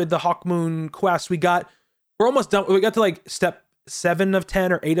started the Hawkmoon quest. We're almost done. We got to like step 7 of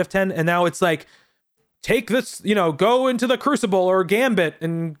 10 or 8 of 10. And now it's like, take this, go into the Crucible or Gambit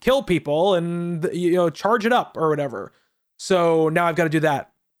and kill people and, charge it up or whatever. So now I've got to do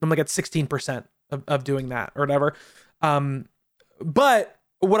that. I'm like at 16% of doing that or whatever. But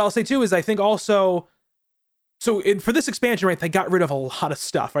what I'll say too is I think also, for this expansion, right, they got rid of a lot of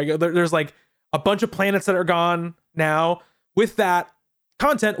stuff. Right? There's like a bunch of planets that are gone now. With that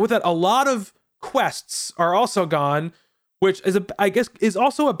content, a lot of quests are also gone, which I guess is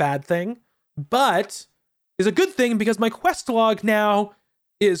also a bad thing, but is a good thing because my quest log now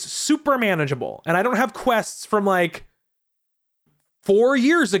is super manageable, and I don't have quests from like 4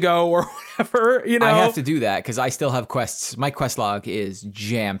 years ago or whatever. I have to do that because I still have quests. My quest log is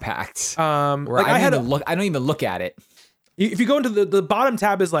jam packed. I don't even look at it. If you go into the bottom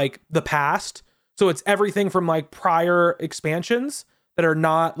tab is like the past, so it's everything from like prior expansions that are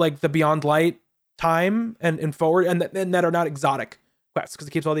not like the Beyond Light time and forward, and that are not exotic quests, because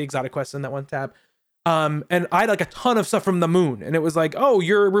it keeps all the exotic quests in that one tab. And I had like a ton of stuff from the moon, and it was like, oh,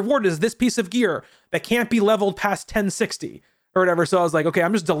 your reward is this piece of gear that can't be leveled past 1060 or whatever. So I was like, okay,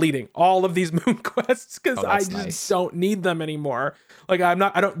 I'm just deleting all of these moon quests because I just don't need them anymore. Like I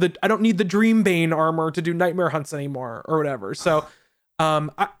don't need the Dreambane armor to do nightmare hunts anymore or whatever. So,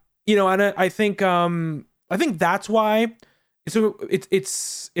 I think that's why. So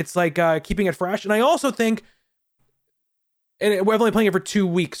it's like keeping it fresh. And I also think, and we're only playing it for 2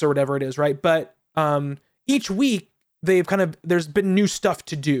 weeks or whatever it is, right? But each week there's been new stuff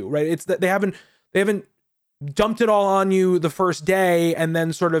to do, right? It's that they haven't dumped it all on you the first day and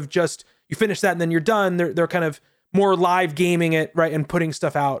then sort of just you finish that and then you're done. They're kind of more live gaming it, right, and putting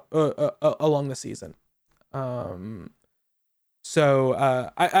stuff out along the season. So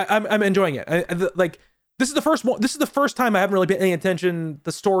I'm enjoying it. Like this is the first one. This is the first time I haven't really been paying attention.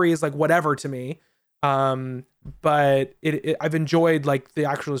 The story is like whatever to me. But I've enjoyed like the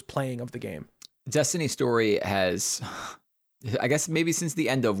actual playing of the game. Destiny story has, I guess maybe since the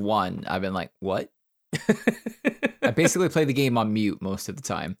end of 1, I've been like, what? I basically play the game on mute most of the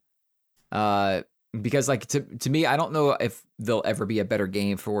time. Because like to me, I don't know if there'll ever be a better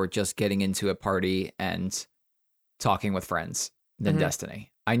game for just getting into a party and talking with friends than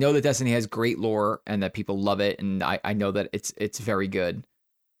Destiny. I know that Destiny has great lore and that people love it, and I know that it's very good,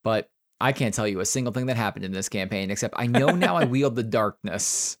 but I can't tell you a single thing that happened in this campaign, except I know now I wield the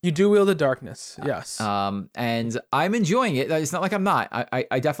darkness. You do wield the darkness, yes. And I'm enjoying it. It's not like I'm not.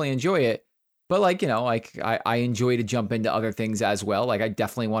 I definitely enjoy it. But like, I enjoy to jump into other things as well. Like I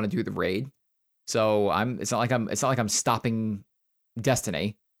definitely want to do the raid. So it's not like I'm stopping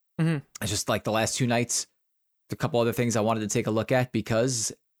Destiny. Mm-hmm. It's just like the last 2 nights, a couple other things I wanted to take a look at,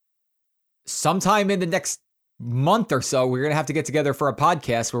 because sometime in the next month or so, we're going to have to get together for a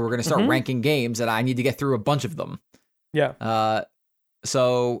podcast where we're going to start ranking games, and I need to get through a bunch of them. Yeah.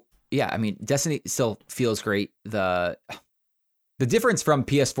 So yeah, I mean, Destiny still feels great. The difference from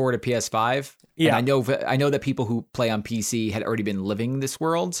PS4 to PS5. Yeah. And I know that people who play on PC had already been living this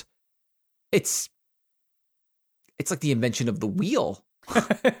world. It's like the invention of the wheel.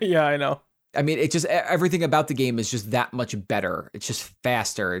 Yeah, I know. I mean, it just everything about the game is just that much better. It's just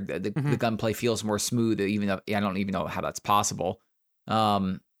faster. The gunplay feels more smooth, even though I don't even know how that's possible.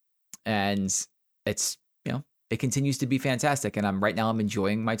 And it's, it continues to be fantastic. And I'm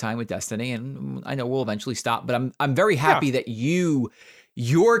enjoying my time with Destiny, and I know we'll eventually stop, but I'm very happy that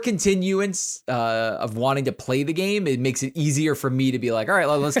your continuance of wanting to play the game, it makes it easier for me to be like, all right,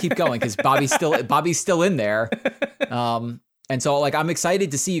 let's keep going, because Bobby's still in there. And so, like, I'm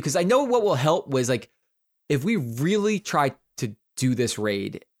excited to see you, because I know what will help was, like, if we really try to do this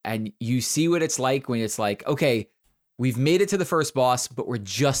raid and you see what it's like when it's like, okay, we've made it to the first boss, but we're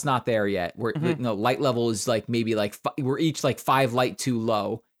just not there yet. We're light level is like maybe like we're each like 5 light too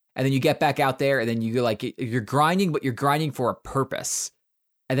low, and then you get back out there, and then you're grinding, but you're grinding for a purpose.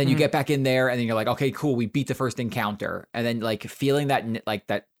 And then you get back in there, and then you're like, okay, cool, we beat the first encounter, and then like feeling that like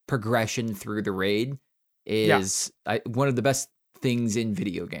that progression through the raid is one of the best things in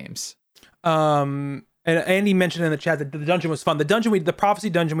video games. And Andy mentioned in the chat that the dungeon was fun. The prophecy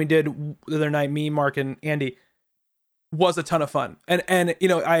dungeon we did the other night, me, Mark, and Andy, was a ton of fun. And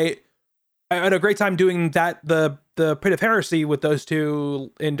I had a great time doing that, the Pit of Heresy with those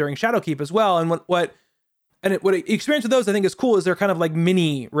two during Shadowkeep as well. And what experience with those I think is cool is they're kind of like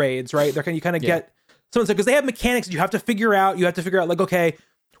mini raids, right? They're you kind of get someone said, because they have mechanics that you have to figure out. You have to figure out like, okay,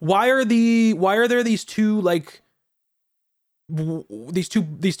 why are there these two like these two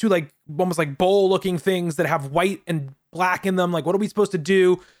like almost like bowl looking things that have white and black in them? Like, what are we supposed to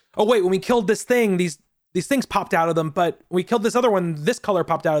do? Oh wait, when we killed this thing, these things popped out of them, but when we killed this other one, this color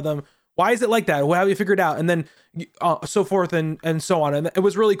popped out of them. Why is it like that? How do you figure it out? And then so forth and so on. And it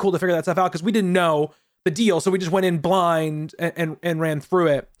was really cool to figure that stuff out, because we didn't know the deal, so we just went in blind and ran through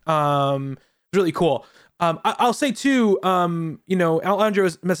it. It was really cool. I'll say too, Alejandro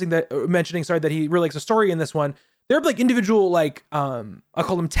was mentioning that he really likes the story in this one. There are like individual, like, I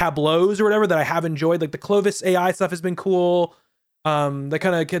call them tableaus or whatever, that I have enjoyed. Like the Clovis AI stuff has been cool. That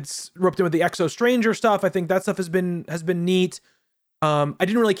kind of gets roped in with the Exo Stranger stuff. I think that stuff has been neat. I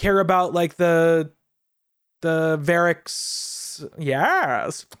didn't really care about like the Varix,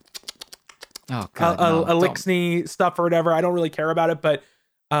 yes. Oh God, Elixni stuff or whatever. I don't really care about it, but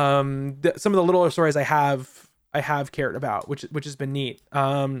some of the littler stories I have cared about, which has been neat.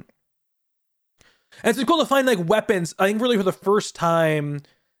 And it's been cool to find like weapons. I think really for the first time,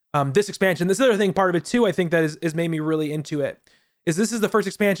 this expansion, this other thing, part of it too, I think that is made me really into it, is this is the first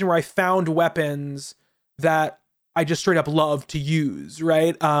expansion where I found weapons that I just straight up love to use,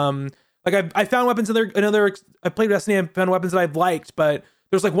 right? Like I found weapons I played Destiny and found weapons that I've liked, but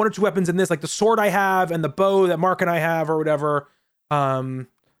there's like 1 or 2 weapons in this, like the sword I have and the bow that Mark and I have or whatever.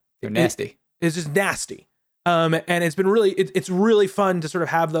 They're nasty. It's just nasty. And it's been really, it's really fun to sort of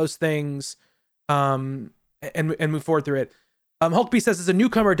have those things, and move forward through it. Hulkbeast says, as a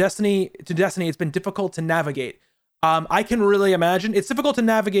newcomer to Destiny, it's been difficult to navigate. I can really imagine it's difficult to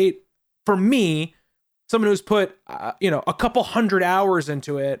navigate for me, someone who's put, a couple 100 hours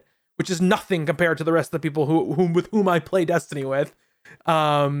into it, which is nothing compared to the rest of the people with whom I play Destiny with.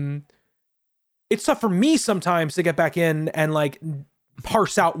 It's tough for me sometimes to get back in and like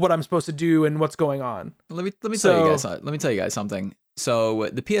parse out what I'm supposed to do and what's going on. Let me tell you guys something. So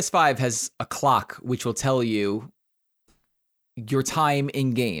the PS5 has a clock which will tell you your time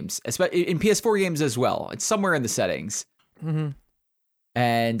in games, especially in PS4 games as well. It's somewhere in the settings. Mm-hmm.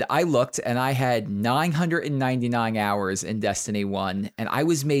 And I looked, and I had 999 hours in Destiny 1, and I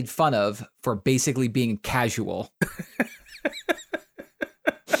was made fun of for basically being casual.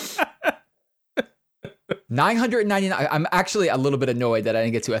 999. I'm actually a little bit annoyed that I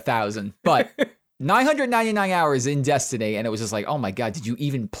didn't get to 1,000, but 999 hours in Destiny, and it was just like, oh my God, did you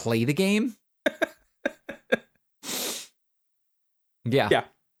even play the game? Yeah. Yeah.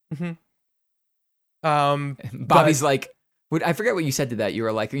 Mm-hmm. Bobby's like, I forget what you said to that. You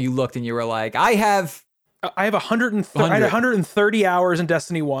were like, you looked and you were like, I have 130 hours in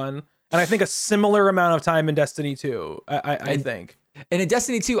Destiny 1, and I think a similar amount of time in Destiny 2. I think. And in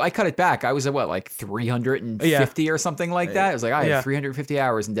Destiny 2, I cut it back. I was at 350 or something like that. I was like, I have 350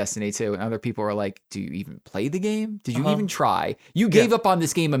 hours in Destiny 2. And other people are like, do you even play the game? Did you even try? You gave up on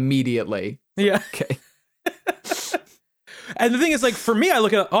this game immediately. Yeah. Okay. And the thing is, like, for me, I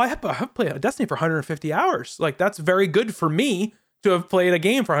look at, I have played Destiny for 150 hours. Like, that's very good for me to have played a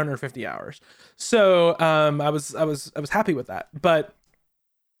game for 150 hours. So I was happy with that. But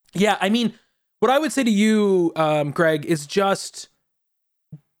yeah, I mean, what I would say to you, Greg, is just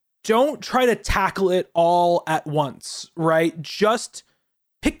don't try to tackle it all at once, right? Just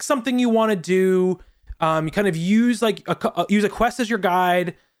pick something you want to do. You kind of use use a quest as your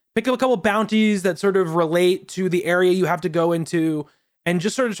guide. Pick up a couple bounties that sort of relate to the area you have to go into, and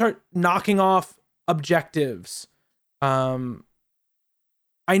just sort of start knocking off objectives. I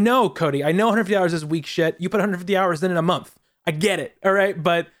know, Cody, I know 150 hours is weak shit. You put 150 hours in a month. I get it. All right.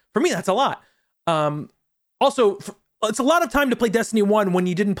 But for me, that's a lot. Also, it's a lot of time to play Destiny 1 when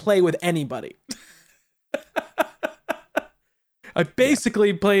you didn't play with anybody. I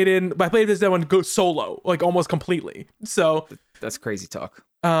basically played this one go solo, like almost completely. So that's crazy talk.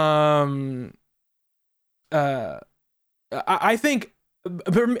 I think,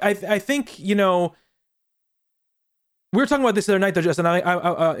 you know, we were talking about this the other night though, Justin.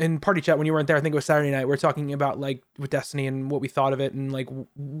 I in party chat when you weren't there, I think it was Saturday night. We were talking about like with Destiny and what we thought of it and like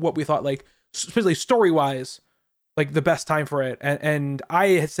what we thought, like especially story wise, like the best time for it. And I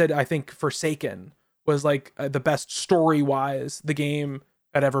had said I think Forsaken was like the best story wise the game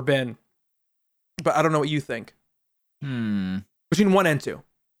had ever been. But I don't know what you think. Between 1 and 2.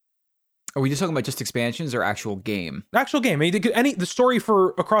 Are we just talking about just expansions or actual game? Actual game. I mean, the story for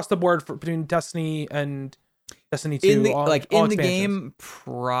across the board for between Destiny and Destiny 2. In the, all the game,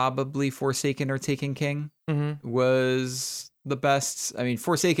 probably Forsaken or Taken King was the best. I mean,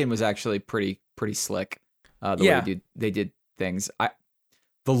 Forsaken was actually pretty slick. The way they did things.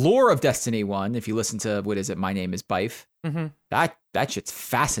 The lore of Destiny 1, if you listen to what is it, My Name is Bife, that shit's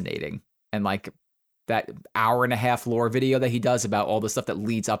fascinating. And like that hour and a half lore video that he does about all the stuff that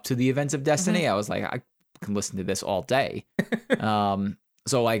leads up to the events of Destiny, I was like, I can listen to this all day.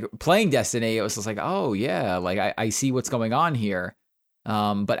 So like playing Destiny, it was just like, oh yeah, like I see what's going on here.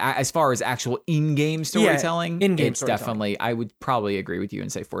 But as far as actual in-game storytelling, it's definitely, I would probably agree with you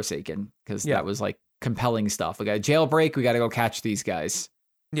and say Forsaken, because that was like compelling stuff. We got a jailbreak, we got to go catch these guys.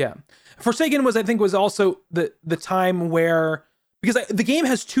 Yeah. Forsaken was also the time where, because the game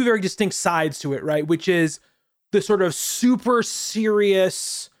has two very distinct sides to it, right? Which is the sort of super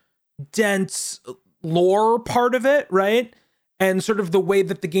serious, dense lore part of it, right? And sort of the way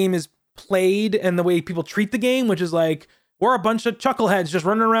that the game is played and the way people treat the game, which is like, we're a bunch of chuckleheads just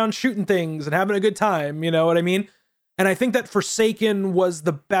running around shooting things and having a good time, you know what I mean? And I think that Forsaken was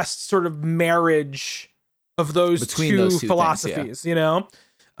the best sort of marriage of those two philosophies, you know?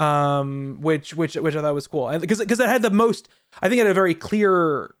 Which I thought was cool. Because it had the most, I think it had a very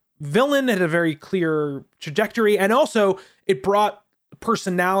clear villain, it had a very clear trajectory, and also it brought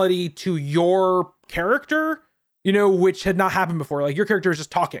personality to your character, you know, which had not happened before. Like your character is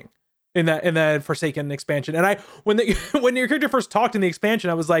just talking in that Forsaken expansion. And when your character first talked in the expansion,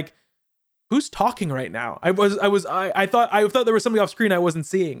 I was like, who's talking right now? I thought there was somebody off screen I wasn't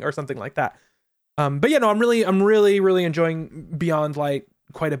seeing or something like that. But yeah, no, I'm really enjoying Beyond Light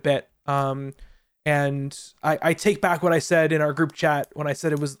quite a bit. And I take back what I said in our group chat when I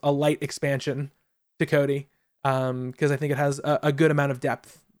said it was a light expansion to Cody. Because I think it has a good amount of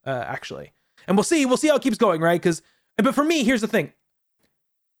depth, actually. And we'll see how it keeps going, right? But for me, here's the thing.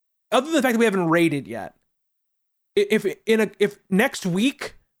 Other than the fact that we haven't rated yet, if next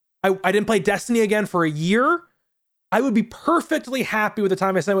week I didn't play Destiny again for a year, I would be perfectly happy with the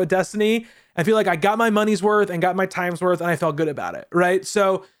time I spent with Destiny. I feel like I got my money's worth and got my time's worth, and I felt good about it, right?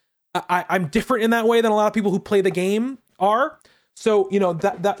 So I'm different in that way than a lot of people who play the game are. So, you know,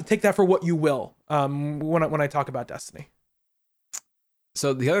 that take that for what you will when I talk about Destiny.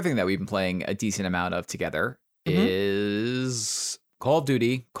 So the other thing that we've been playing a decent amount of together is Call of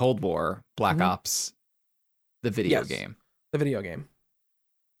Duty, Cold War, Black Ops, the video game. The video game.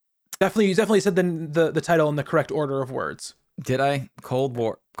 You definitely said the title in the correct order of words. Did I? Cold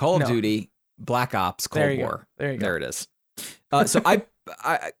War, Call of Duty, Black Ops, Cold War. There you go. There it is. So I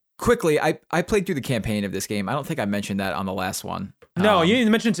played through the campaign of this game. I don't think I mentioned that on the last one. No, you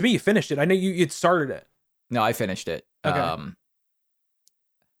didn't mention it to me. You finished it. I know you'd started it. No, I finished it. Okay.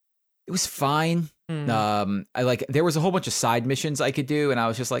 It was fine. There was a whole bunch of side missions I could do, and I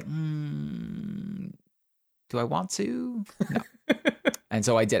was just like, do I want to? No. And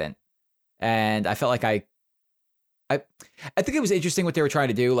so I didn't. And I felt like I think it was interesting what they were trying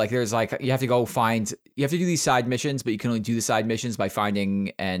to do. Like there's like, you have to do these side missions, but you can only do the side missions by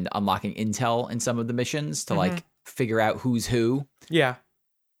finding and unlocking intel in some of the missions to like figure out who's who. Yeah.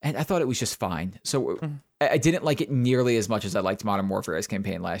 And I thought it was just fine. So I didn't like it nearly as much as I liked Modern Warfare's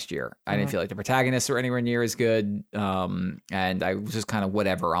campaign last year. I didn't feel like the protagonists were anywhere near as good. And I was just kind of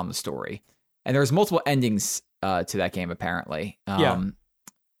whatever on the story. And there was multiple endings to that game, apparently.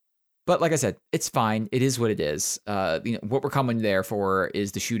 But like I said, it's fine. It is what it is. What we're coming there for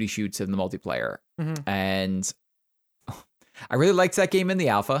is the shooty shoots and the multiplayer. And I really liked that game in the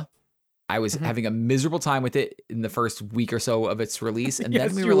alpha. I was having a miserable time with it in the first week or so of its release. And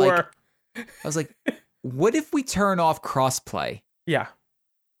then we were like, I was like, what if we turn off crossplay? Yeah.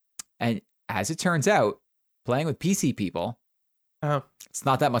 And as it turns out, playing with PC people It's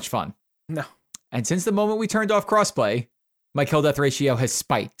not that much fun. No. And since the moment we turned off crossplay, my kill death ratio has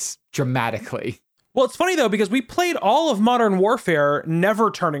spiked dramatically. Well, it's funny though, because we played all of Modern Warfare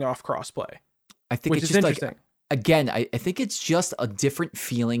never turning off crossplay. I think Which it's is just interesting. like, again, I think it's just a different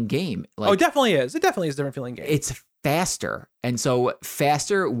feeling game. Like, It definitely is. It definitely is a different feeling game. it's faster. And so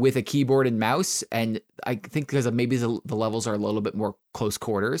faster with a keyboard and mouse. And I think because of maybe the levels are a little bit more close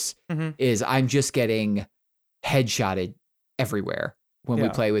quarters, is I'm just getting headshotted everywhere when we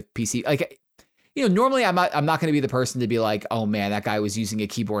play with PC. Like, normally I'm not going to be the person to be like, oh man, that guy was using a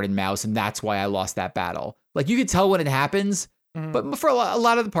keyboard and mouse and that's why I lost that battle. Like, you could tell when it happens, but for a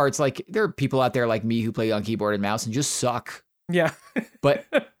lot of the parts, like, there are people out there like me who play on keyboard and mouse and just suck. Yeah. But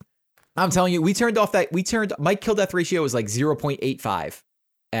I'm telling you, my kill death ratio was like 0.85.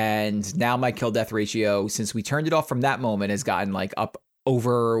 And now my kill death ratio, since we turned it off from that moment, has gotten like up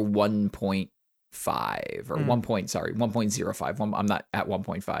over 1.5 or 1.05. I'm not at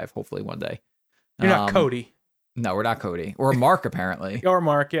 1.5, hopefully one day. You're not Cody. No, we're not Cody. Or Mark, apparently. Or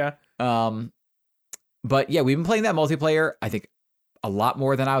Mark, yeah. But yeah, we've been playing that multiplayer, I think, a lot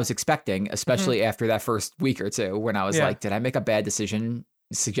more than I was expecting, especially after that first week or two when I was like, did I make a bad decision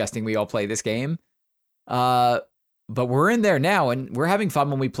suggesting we all play this game? But we're in there now and we're having fun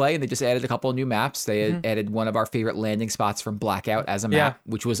when we play, and they just added a couple of new maps. They added one of our favorite landing spots from Blackout as a map,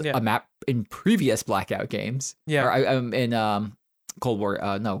 which was a map in previous Blackout games. Yeah. Or in Cold War.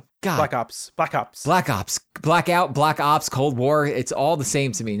 No. God. Black Ops. Blackout, Black Ops, Cold War. It's all the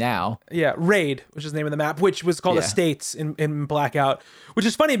same to me now. Yeah. Raid, which is the name of the map, which was called Estates in Blackout, which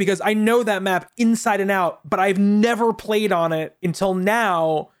is funny because I know that map inside and out, but I've never played on it until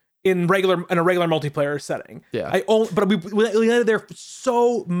now in a regular multiplayer setting. Yeah. But we landed there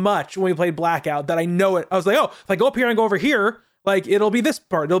so much when we played Blackout that I know it. I was like, oh, if I go up here and go over here, like, it'll be this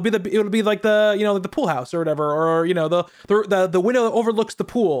part. It'll be like the, like the pool house or whatever, or, the window that overlooks the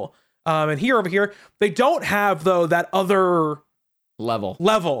pool. And over here, they don't have though that other level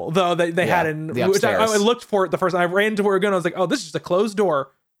though they had in the which I upstairs. looked for it the first time. I ran to where we're going. I was like, oh, this is just a closed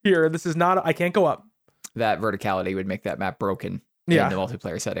door here. This is not. I can't go up. That verticality would make that map broken in the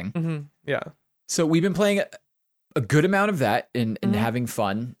multiplayer setting. Yeah. So we've been playing a good amount of that and having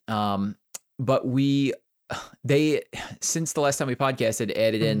fun. But they since the last time we podcasted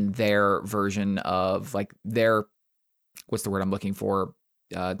added in their version of like their, what's the word I'm looking for,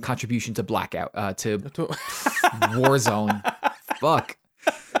 contribution to Blackout, to Warzone. Fuck.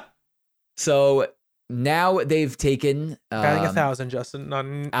 So now they've taken batting 1,000, Justin,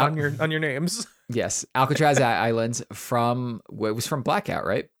 on your names. Yes, Alcatraz Islands from Blackout,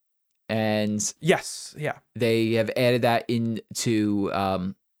 right? And yes, yeah, they have added that into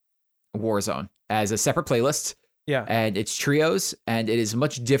Warzone as a separate playlist. Yeah, and it's trios, and it is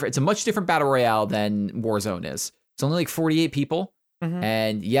much different. It's a much different battle royale than Warzone is. It's only like 48 people,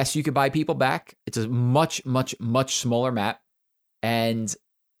 and yes, you could buy people back. It's a much, much, much smaller map, and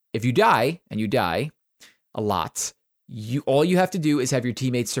if you die, and you die a lot, all you have to do is have your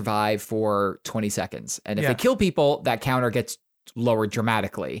teammates survive for 20 seconds, and if they kill people, that counter gets lowered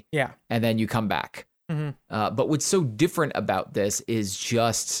dramatically. Yeah, and then you come back. But what's so different about this is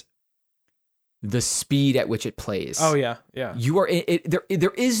just the speed at which it plays. Oh yeah, yeah. You are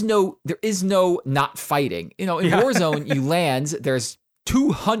there is no not fighting. In Warzone, you land, there's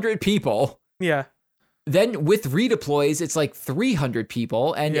 200 people. Yeah. Then with redeploys, it's like 300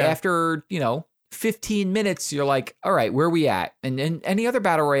 people, and after 15 minutes, you're like, all right, where are we at? And in any other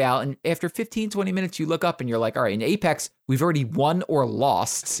battle royale, and after 15-20 minutes, you look up and you're like, all right, in Apex, we've already won or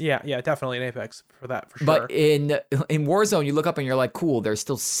lost. Yeah, definitely in Apex for that, for sure. But in Warzone, you look up and you're like, cool, there's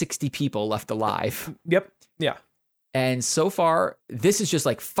still 60 people left alive. Yep. Yeah. And so far, this is just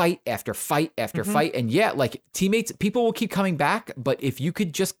like fight after fight after fight. And like teammates, people will keep coming back, but if you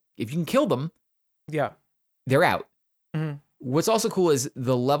can kill them, they're out. What's also cool is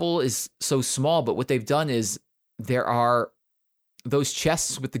the level is so small, but what they've done is there are those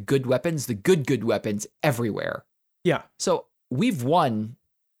chests with the good weapons, the good weapons everywhere. Yeah. So we won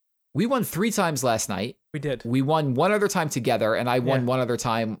 3 times last night. We did. We won one other time together, and I won one other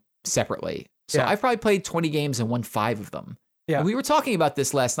time separately. So I've probably played 20 games and won 5 of them. Yeah. And we were talking about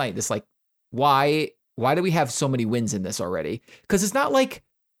this last night. This like, why do we have so many wins in this already? Because it's not like,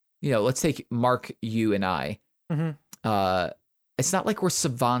 let's take Mark, you, and I. It's not like we're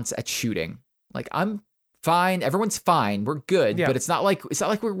savants at shooting. Like, I'm fine, everyone's fine, we're good, but it's not like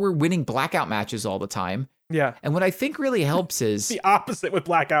we're winning Blackout matches all the time. Yeah. And what I think really helps is the opposite with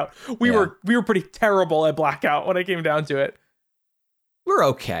Blackout. We were pretty terrible at Blackout when it came down to it. We're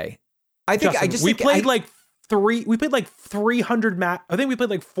okay. I think Justin, we played like 300 I think we played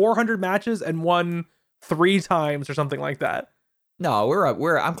like 400 matches and won 3 times or something like that.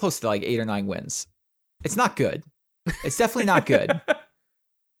 No, I'm close to like 8 or 9 wins. It's not good. It's definitely not good.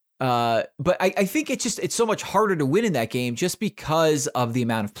 But I think it's so much harder to win in that game just because of the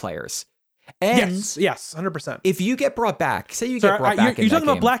amount of players. And yes, 100%. if you get brought back, say you get brought back you're talking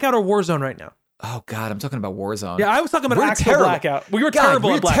about Blackout or Warzone right now? Oh God, I'm talking about Warzone. Yeah, I was talking about actual Blackout. We were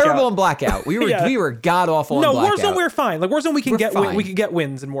terrible at Blackout. We were terrible in Blackout. We were god awful in Blackout. No, Warzone we were fine. Like Warzone we can get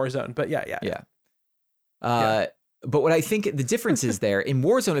wins in Warzone, but yeah. But what I think the difference is there in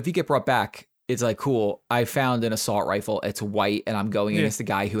Warzone, if you get brought back, it's like, cool, I found an assault rifle. It's white, and I'm going against the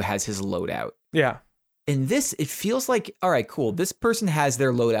guy who has his loadout. Yeah. In this, it feels like, all right, cool. This person has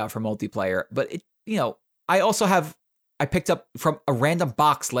their loadout for multiplayer, but I picked up from a random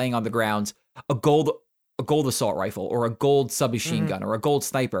box laying on the ground a gold assault rifle or a gold submachine gun or a gold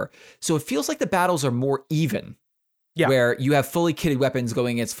sniper. So it feels like the battles are more even. Yeah. Where you have fully kitted weapons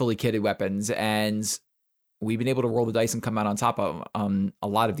going against fully kitted weapons, and we've been able to roll the dice and come out on top of a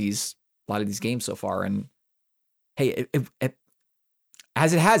lot of these games so far. And hey,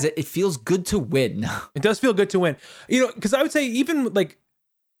 as it feels good to win. It does feel good to win. Because I would say even like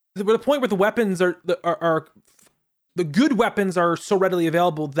the point where the weapons are the good weapons are so readily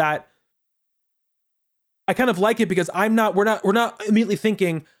available that I kind of like it, because we're not immediately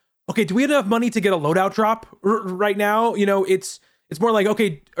thinking, okay, do we have enough money to get a loadout drop right now? It's more like,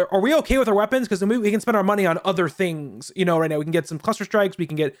 okay, are we okay with our weapons? Because then we can spend our money on other things. Right now we can get some cluster strikes, we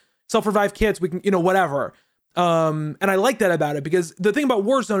can get self-revive kits, we can, whatever. And I like that about it, because the thing about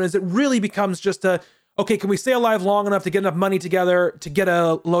Warzone is it really becomes just okay, can we stay alive long enough to get enough money together to get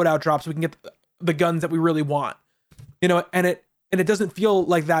a loadout drop so we can get the guns that we really want? And it doesn't feel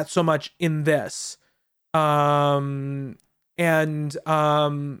like that so much in this. I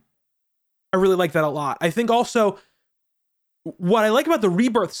really like that a lot. I think also what I like about the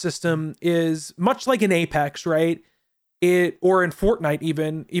rebirth system is much like in Apex, right? Or in Fortnite,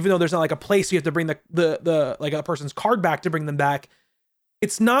 even though there's not like a place you have to bring the like a person's card back to bring them back.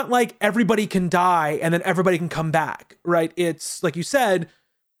 It's not like everybody can die and then everybody can come back, right? It's like you said,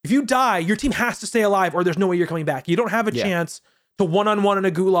 if you die, your team has to stay alive or there's no way you're coming back. You don't have a chance to one-on-one in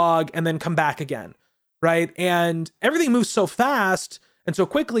a gulag and then come back again, right? And everything moves so fast and so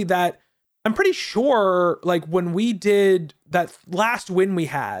quickly that I'm pretty sure, like, when we did that last win we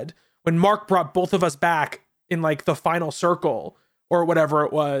had, when Mark brought both of us back in like the final circle or whatever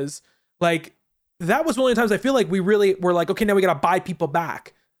it was, like, that was one of the times I feel like we really were like, okay, now we got to buy people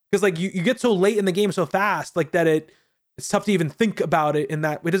back. Because like you get so late in the game so fast, like that it's tough to even think about it in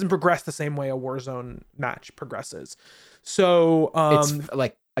that it doesn't progress the same way a Warzone match progresses. So it's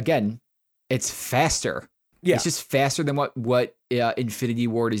like, again, it's faster. Yeah. It's just faster than what Infinity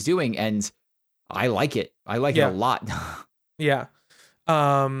Ward is doing. And I like it. I like it a lot. Yeah.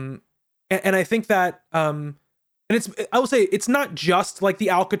 And I think that, and I will say it's not just like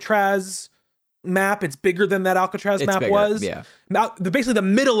the Alcatraz map. It's bigger than that Alcatraz map was. Yeah. Now, basically the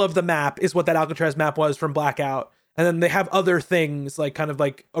middle of the map is what that Alcatraz map was from Blackout. And then they have other things like kind of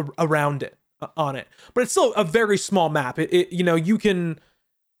like around it on it, but it's still a very small map. You can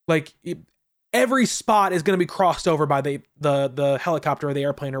like every spot is going to be crossed over by the helicopter or the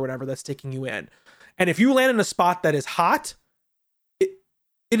airplane or whatever that's taking you in. And if you land in a spot that is hot, it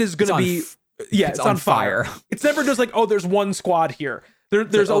is going to be, it's on fire. It's never just like, oh, there's one squad here.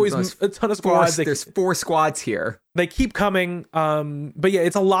 There's always a ton of squads. There's 4 squads here. They keep coming. But yeah,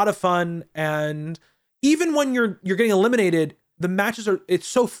 it's a lot of fun. And even when you're getting eliminated, the matches it's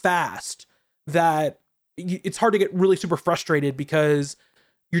so fast that it's hard to get really super frustrated because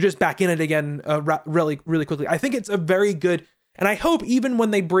you're just back in it again really, really quickly. I think it's a very good, and I hope even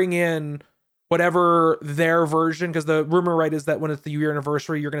when they bring in whatever their version, because the rumor, right, is that when it's the year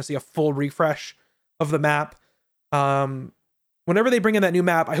anniversary, you're going to see a full refresh of the map. Whenever they bring in that new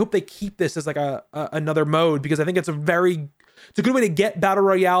map, I hope they keep this as like another mode, because I think it's a good way to get Battle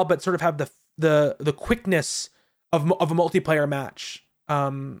Royale, but sort of have the quickness of a multiplayer match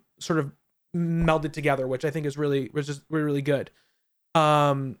sort of melded together, which I think is really good.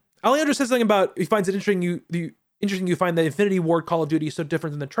 Alejandro says something about he finds it interesting you find that Infinity Ward Call of Duty is so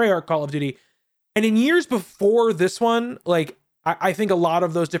different than the Treyarch Call of Duty. And in years before this one, like I think a lot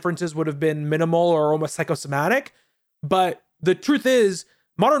of those differences would have been minimal or almost psychosomatic. But the truth is,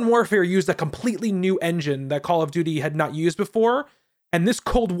 Modern Warfare used a completely new engine that Call of Duty had not used before. And this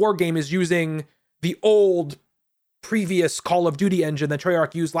Cold War game is using the old previous Call of Duty engine that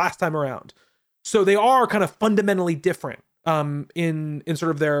Treyarch used last time around. So they are kind of fundamentally different in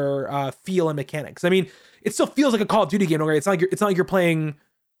sort of their feel and mechanics. I mean, it still feels like a Call of Duty game, okay? It's not like you're playing,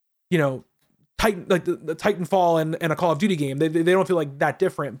 Titan, like the Titanfall and a Call of Duty game. They don't feel like that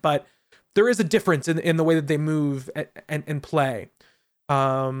different, but there is a difference in the way that they move and play.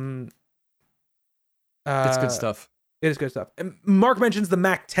 That's good stuff. It is good stuff. And Mark mentions the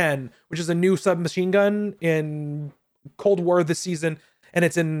MAC-10, which is a new submachine gun in Cold War this season, and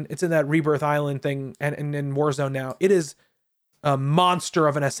it's in that Rebirth Island thing and in Warzone now. It is a monster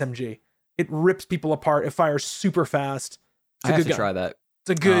of an SMG. It rips people apart. It fires super fast. I have to try that.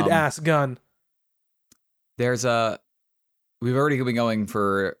 It's a good ass gun. We've already been going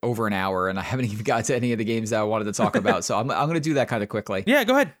for over an hour, and I haven't even got to any of the games that I wanted to talk about. So I'm going to do that kind of quickly. Yeah,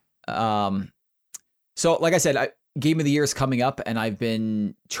 go ahead. So like I said, Game of the Year is coming up, and I've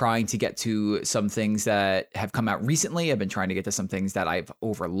been trying to get to some things that have come out recently. I've been trying to get to some things that I've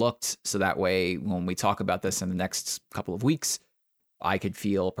overlooked, so that way when we talk about this in the next couple of weeks, I could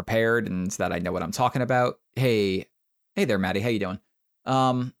feel prepared and so that I know what I'm talking about. Hey there, Maddie. How you doing?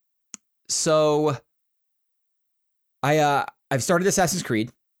 So I've started Assassin's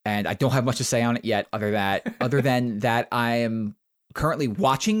Creed, and I don't have much to say on it yet, other than that I am currently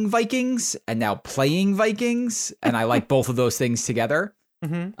watching Vikings and now playing Vikings, and I like both of those things together.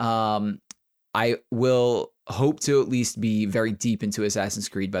 Mm-hmm. I will hope to at least be very deep into Assassin's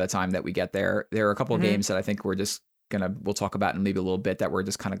Creed by the time that we get there. There are a couple of games that I think we'll talk about in maybe a little bit that we're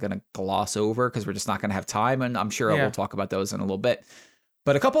just kind of gonna gloss over because we're just not gonna have time, and I'm sure we'll talk about those in a little bit.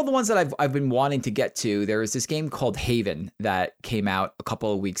 But a couple of the ones that I've been wanting to get to, there is this game called Haven that came out a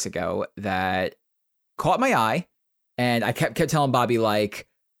couple of weeks ago that caught my eye, and I kept telling Bobby, like,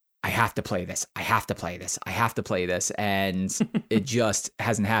 I have to play this. I have to play this. I have to play this. And it just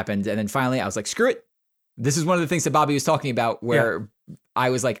hasn't happened. And then finally I was like, screw it. This is one of the things that Bobby was talking about where I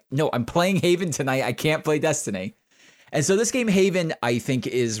was like, no, I'm playing Haven tonight. I can't play Destiny. And so this game Haven, I think,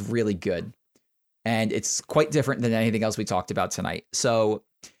 is really good. And it's quite different than anything else we talked about tonight. So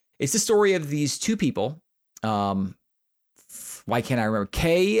it's the story of these two people. Why can't I remember?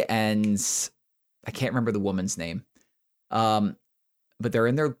 Kay and I can't remember the woman's name. But they're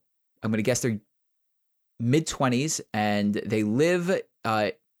in their, I'm going to guess their mid-20s, and they live,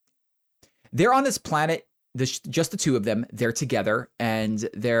 they're on this planet, just the two of them, they're together, and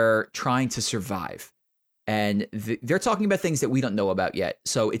they're trying to survive. And they're talking about things that we don't know about yet.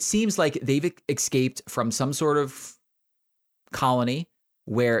 So it seems like they've escaped from some sort of colony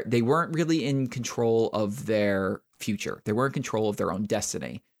where they weren't really in control of their future. They weren't in control of their own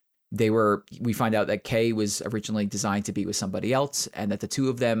destiny. We find out that Kay was originally designed to be with somebody else, and that the two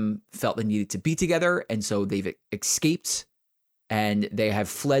of them felt they needed to be together. And so they've escaped, and they have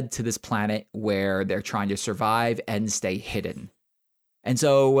fled to this planet where they're trying to survive and stay hidden. And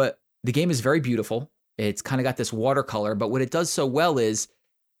so the game is very beautiful. It's kind of got this watercolor, but what it does so well is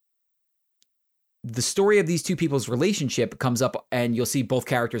the story of these two people's relationship comes up, and you'll see both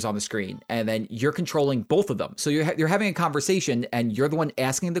characters on the screen, and then you're controlling both of them. So you're having a conversation, and you're the one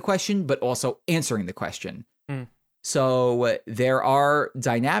asking the question, but also answering the question. So there are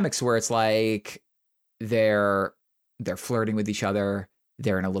dynamics where it's like they're flirting with each other.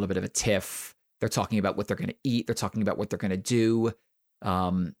 They're in a little bit of a tiff. They're talking about what they're going to eat. They're talking about what they're going to do.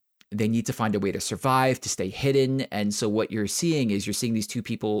 They need to find a way to survive, to stay hidden. And so what you're seeing these two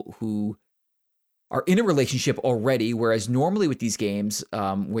people who are in a relationship already, whereas normally with these games,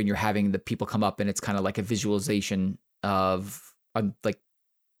 when you're having the people come up and it's kind of like a visualization of, like,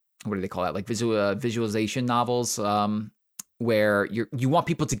 what do they call that? Like visualization novels, where you want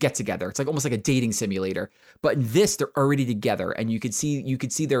people to get together. It's like almost like a dating simulator. But in this, they're already together, and you could see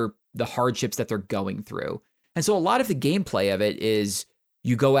the hardships that they're going through. And so a lot of the gameplay of it is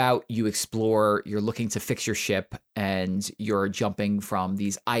you go out, you explore, you're looking to fix your ship, and you're jumping from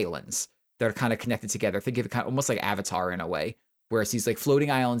these islands that are kind of connected together. Think of it kind of almost like Avatar in a way, where it's these like floating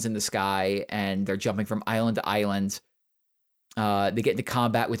islands in the sky, and they're jumping from island to island. They get into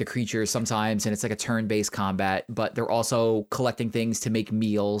combat with the creatures sometimes, and it's like a turn-based combat, but they're also collecting things to make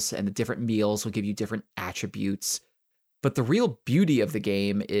meals, and the different meals will give you different attributes. But the real beauty of the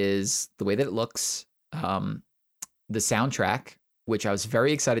game is the way that it looks. The soundtrack, which I was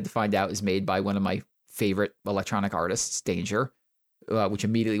very excited to find out is made by one of my favorite electronic artists, Danger, which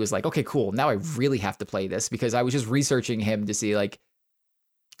immediately was like, okay, cool. Now I really have to play this, because I was just researching him to see, like,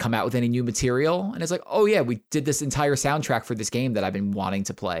 come out with any new material. And it's like, oh yeah, we did this entire soundtrack for this game that I've been wanting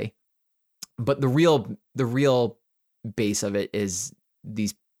to play. But the real base of it is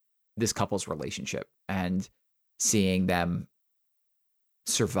this couple's relationship and seeing them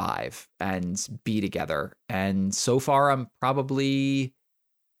survive and be together. And so far I'm probably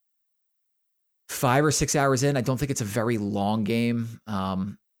 5 or 6 hours in. I don't think it's a very long game.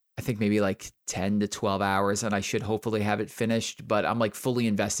 I think maybe like 10 to 12 hours, and I should hopefully have it finished, but I'm like fully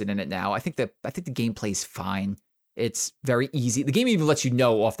invested in it now. I think the gameplay's fine. It's very easy. The game even lets you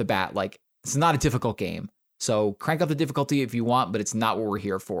know off the bat, like, it's not a difficult game. So crank up the difficulty if you want, but it's not what we're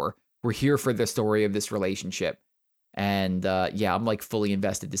here for. We're here for the story of this relationship. And yeah, I'm like fully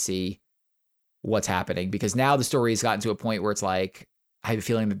invested to see what's happening, because now the story has gotten to a point where it's like, I have a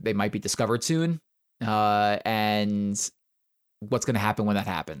feeling that they might be discovered soon. And what's going to happen when that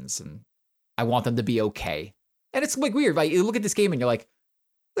happens. And I want them to be okay. And it's like weird, right? You look at this game and you're like,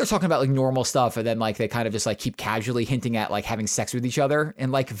 they're talking about like normal stuff. And then like they kind of just like keep casually hinting at like having sex with each other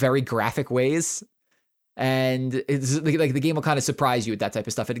in like very graphic ways. And it's like the game will kind of surprise you with that type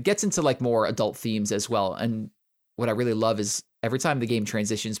of stuff. And it gets into like more adult themes as well. And what I really love is every time the game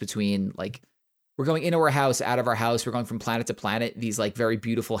transitions between like, we're going into our house, out of our house, we're going from planet to planet, these like very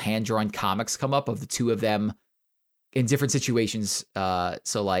beautiful hand-drawn comics come up of the two of them in different situations.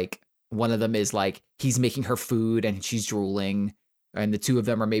 So like one of them is like he's making her food and she's drooling, and the two of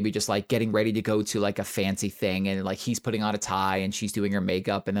them are maybe just like getting ready to go to like a fancy thing, and like he's putting on a tie and she's doing her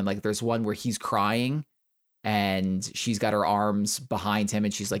makeup. And then like there's one where he's crying and she's got her arms behind him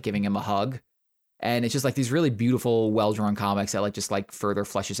and she's like giving him a hug. And it's just like these really beautiful, well-drawn comics that like just like further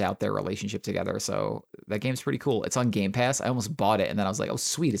fleshes out their relationship together. So that game's pretty cool. It's on Game Pass. I almost bought it and then I was like, oh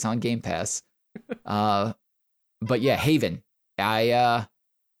sweet, it's on Game Pass. But yeah, Haven.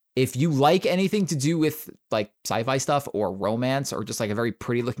 If you like anything to do with like sci-fi stuff or romance or just like a very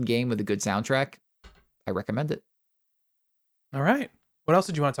pretty looking game with a good soundtrack, I recommend it. All right. What else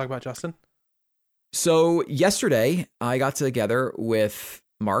did you want to talk about, Justin? So yesterday I got together with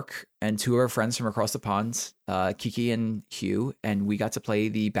Mark and two of our friends from across the pond, Kiki and Hugh, and we got to play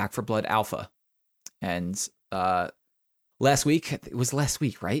the Back 4 Blood Alpha. And last week, it was last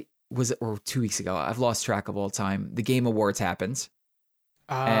week, right? Was it, or 2 weeks ago? I've lost track of all time. The Game Awards happened.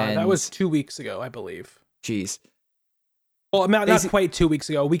 That was 2 weeks ago, I believe. Jeez. Well, not quite 2 weeks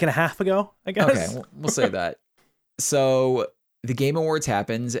ago, a week and a half ago, I guess. Okay, we'll say that. So the Game Awards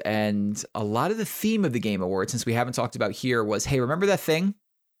happened, and a lot of the theme of the Game Awards, since we haven't talked about here, was, hey, remember that thing?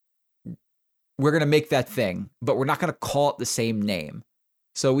 We're going to make that thing, but we're not going to call it the same name.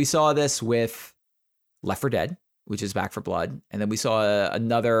 So we saw this with Left 4 Dead, which is Back 4 Blood, and then we saw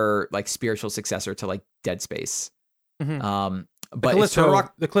another like spiritual successor to like Dead Space. Mm-hmm. But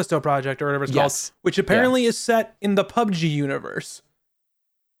the Callisto Project or whatever it's called, which apparently is set in the PUBG universe.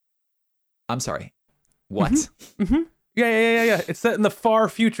 I'm sorry. What? Mm-hmm. Mm-hmm. Yeah. It's set in the far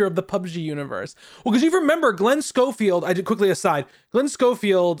future of the PUBG universe. Well, because you remember Glenn Schofield, I did quickly aside, Glenn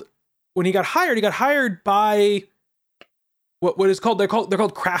Schofield, when he got hired by what is called, they're called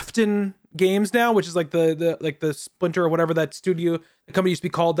Krafton Games now, which is like the Splinter or whatever that studio, the company used to be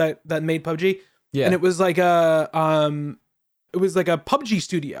called that made PUBG. Yeah. And it was like a PUBG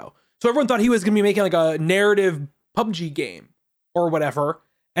studio. So everyone thought he was going to be making like a narrative PUBG game or whatever.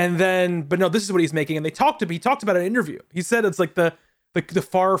 And then, but no, this is what he's making. And he talked about it in an interview. He said it's like the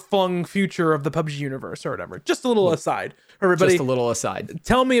far-flung future of the PUBG universe or whatever. Just a little aside. Everybody, just a little aside.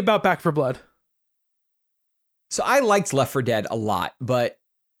 Tell me about Back 4 Blood. So I liked Left 4 Dead a lot, but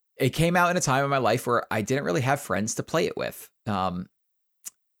it came out in a time in my life where I didn't really have friends to play it with.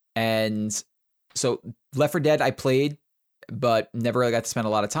 And so Left 4 Dead I played, but never really got to spend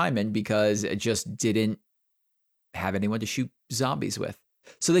a lot of time in because it just didn't have anyone to shoot zombies with.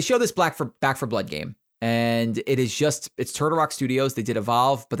 So they show this Back 4 Blood game, and it's Turtle Rock Studios. They did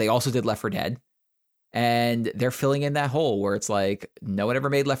Evolve, but they also did Left 4 Dead. And they're filling in that hole where it's like, no one ever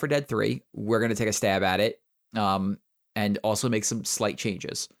made Left 4 Dead 3. We're going to take a stab at it, and also make some slight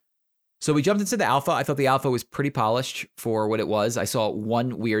changes. So we jumped into the alpha. I thought the alpha was pretty polished for what it was. I saw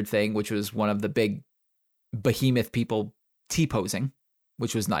one weird thing, which was one of the big behemoth people T-posing,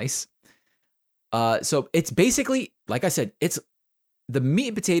 which was nice. So it's basically, like I said, it's the meat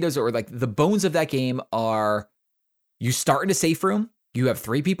and potatoes, or like the bones of that game are, you start in a safe room, you have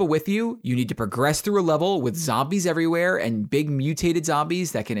 3 people with you, you need to progress through a level with zombies everywhere and big mutated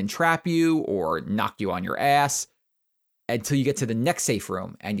zombies that can entrap you or knock you on your ass until you get to the next safe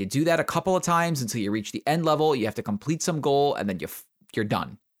room. And you do that a couple of times until you reach the end level. You have to complete some goal and then you're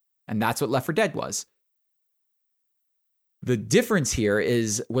done. And that's what Left 4 Dead was. The difference here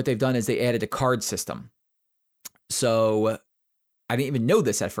is what they've done is they added a card system. So I didn't even know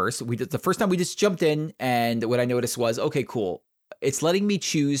this at first. The first time we just jumped in, and what I noticed was, okay, cool. It's letting me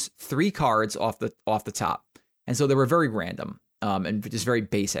choose 3 cards off the top. And so they were very random and just very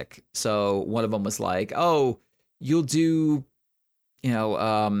basic. So one of them was like, oh, you'll do,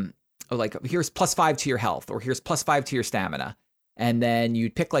 like here's +5 to your health, or here's +5 to your stamina. And then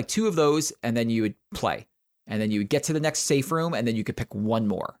you'd pick like 2 of those, and then you would play. And then you would get to the next safe room, and then you could pick 1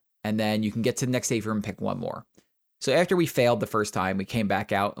 more. And then you can get to the next safe room and pick 1 more. So after we failed the first time, we came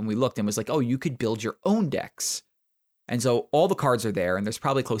back out and we looked and was like, oh, you could build your own decks. And so all the cards are there, and there's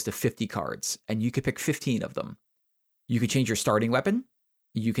probably close to 50 cards, and you could pick 15 of them. You could change your starting weapon.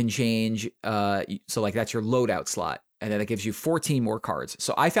 You can change, so like that's your loadout slot, and then it gives you 14 more cards.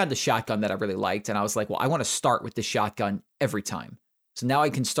 So I found a shotgun that I really liked, and I was like, well, I want to start with the shotgun every time. So now I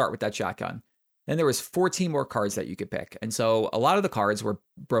can start with that shotgun. Then there was 14 more cards that you could pick. And so a lot of the cards were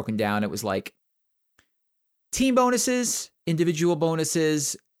broken down. It was like team bonuses, individual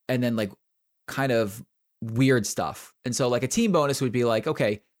bonuses, and then like kind of weird stuff. And so like a team bonus would be like,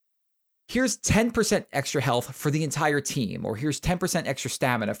 okay, here's 10% extra health for the entire team, or here's 10% extra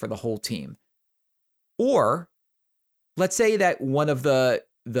stamina for the whole team. Or let's say that one of the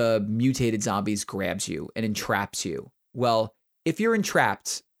mutated zombies grabs you and entraps you. Well, if you're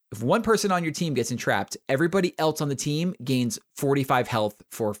entrapped, if one person on your team gets entrapped, everybody else on the team gains 45 health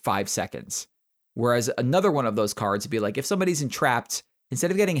for 5 seconds. Whereas another one of those cards would be like, if somebody's entrapped,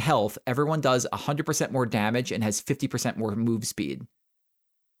 instead of getting health, everyone does 100% more damage and has 50% more move speed.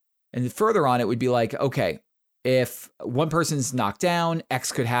 And further on, it would be like, okay, if one person's knocked down,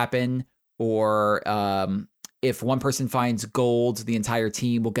 X could happen. Or if one person finds gold, the entire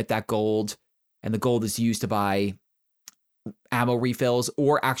team will get that gold. And the gold is used to buy ammo refills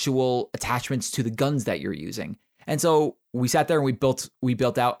or actual attachments to the guns that you're using. And so we sat there and we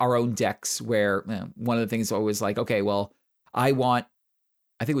built out our own decks where one of the things was like, okay, well, I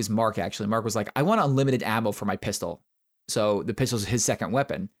think it was Mark actually. Mark was like, I want unlimited ammo for my pistol. So the pistol's his second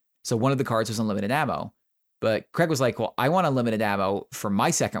weapon. So one of the cards was unlimited ammo. But Craig was like, well, I want unlimited ammo for my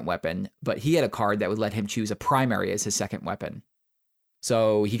second weapon, but he had a card that would let him choose a primary as his second weapon.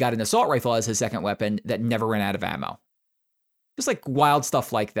 So he got an assault rifle as his second weapon that never ran out of ammo. Just like wild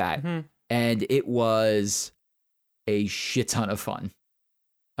stuff like that. Mm-hmm. And it was a shit ton of fun.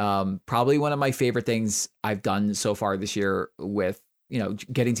 Probably one of my favorite things I've done so far this year with,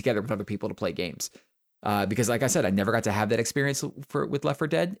 getting together with other people to play games. Because like I said, I never got to have that experience with Left 4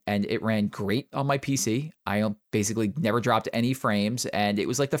 Dead, and it ran great on my PC. I basically never dropped any frames, and it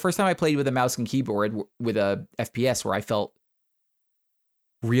was like the first time I played with a mouse and keyboard with a FPS where I felt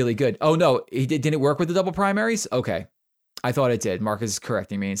really good. Oh no, didn't it work with the double primaries? Okay. I thought it did. Mark is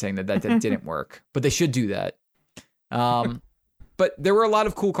correcting me and saying that didn't work, but they should do that. But there were a lot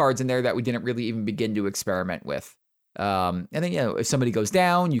of cool cards in there that we didn't really even begin to experiment with. And then, if somebody goes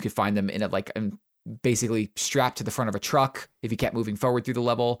down, you could find them in basically strapped to the front of a truck if you kept moving forward through the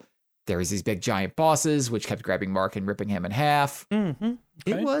level. There was these big giant bosses which kept grabbing Mark and ripping him in half. Mm-hmm.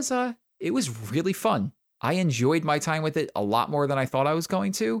 Okay. It was really fun. I enjoyed my time with it a lot more than I thought I was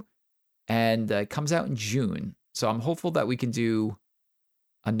going to. And it comes out in June. So I'm hopeful that we can do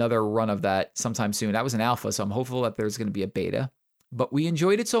another run of that sometime soon. That was an alpha, so I'm hopeful that there's going to be a beta. But we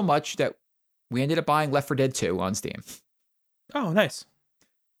enjoyed it so much that we ended up buying Left 4 Dead 2 on Steam. Oh, nice.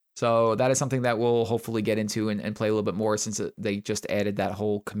 So that is something that we'll hopefully get into and play a little bit more, since they just added that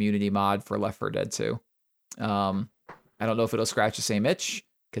whole community mod for Left 4 Dead 2. I don't know if it'll scratch the same itch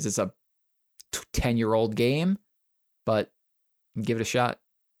because it's a 10-year-old game, but give it a shot.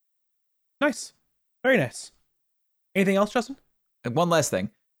 Nice. Very nice. Anything else, Justin? And one last thing.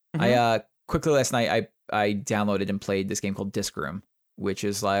 Mm-hmm. Quickly last night, I downloaded and played this game called Disc Room, which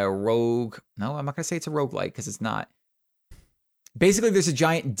is like a rogue. No, I'm not going to say it's a roguelike because it's not. Basically, there's a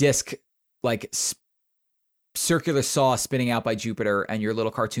giant disc, like circular saw spinning out by Jupiter, and your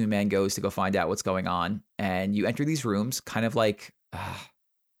little cartoon man goes to go find out what's going on. And you enter these rooms, kind of like,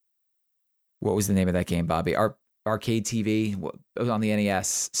 what was the name of that game, Bobby? Arcade TV? It was on the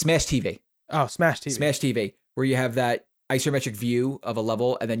NES. Smash TV. Oh, Smash TV. Smash TV, where you have that isometric view of a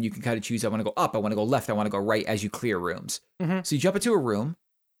level, and then you can kind of choose, I want to go up, I want to go left, I want to go right as you clear rooms. Mm-hmm. So you jump into a room,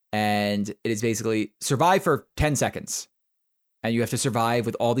 and it is basically survive for 10 seconds. And you have to survive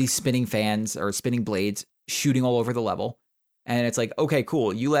with all these spinning fans or spinning blades shooting all over the level. And it's like, okay,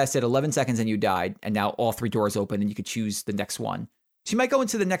 cool. You lasted 11 seconds and you died. And now all 3 doors open and you could choose the next one. So you might go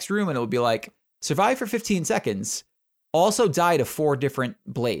into the next room and it will be like, survive for 15 seconds. Also die to 4 different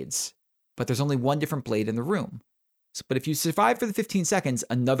blades. But there's only 1 different blade in the room. But if you survive for the 15 seconds,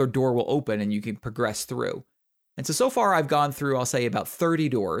 another door will open and you can progress through. And so far I've gone through, I'll say about 30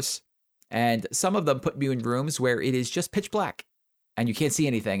 doors. And some of them put me in rooms where it is just pitch black. And you can't see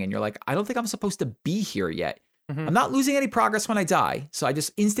anything, and you're like, I don't think I'm supposed to be here yet. Mm-hmm. I'm not losing any progress when I die, so I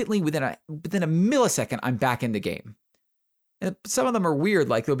just instantly, within a millisecond, I'm back in the game. And some of them are weird,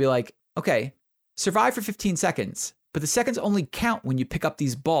 like they'll be like, okay, survive for 15 seconds, but the seconds only count when you pick up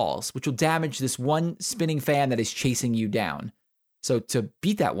these balls, which will damage this one spinning fan that is chasing you down. So to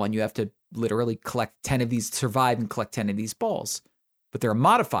beat that one, you have to literally collect 10 of these, survive and collect 10 of these balls. But there are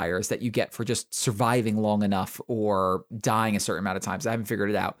modifiers that you get for just surviving long enough or dying a certain amount of times. I haven't figured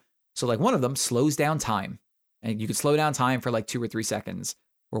it out. So like one of them slows down time. and you can slow down time for like 2 or 3 seconds,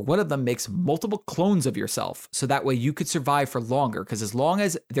 where one of them makes multiple clones of yourself. So that way you could survive for longer. Because as long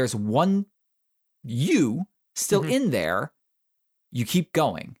as there's one you still in there, you keep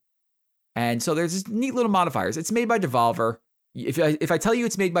going. And so there's this neat little modifiers. It's made by Devolver. If I tell you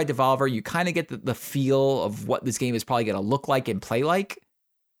it's made by Devolver, you kind of get the feel of what this game is probably going to look like and play like.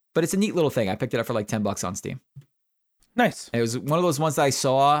 But it's a neat little thing. I picked it up for like $10 on Steam. Nice. It was one of those ones that I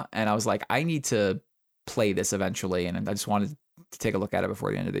saw, and I was like, I need to play this eventually, and I just wanted to take a look at it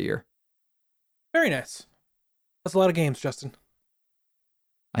before the end of the year. Very nice. That's a lot of games, Justin.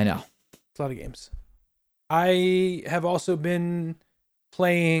 I know. It's a lot of games. I have also been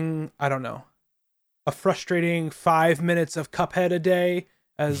playing, I don't know, a frustrating 5 minutes of Cuphead a day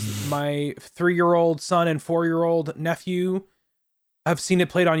as my 3-year-old son and 4-year-old nephew have seen it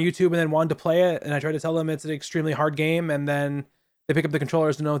played on YouTube and then wanted to play it. And I tried to tell them it's an extremely hard game. And then they pick up the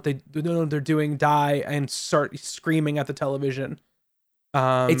controllers to know what they're doing, die, and start screaming at the television.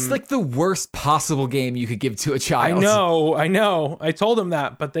 It's like the worst possible game you could give to a child. I know. I told them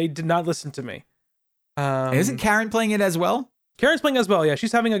that, but they did not listen to me. Isn't Karen playing it as well? Karen's playing as well. Yeah,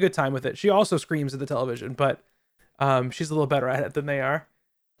 she's having a good time with it. She also screams at the television, but she's a little better at it than they are.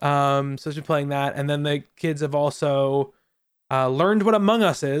 So she's playing that. And then the kids have also learned what Among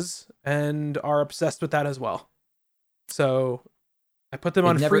Us is and are obsessed with that as well. So I put them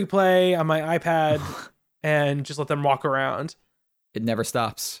on free play on my iPad and just let them walk around. It never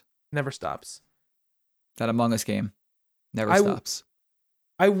stops. Never stops. That Among Us game never stops.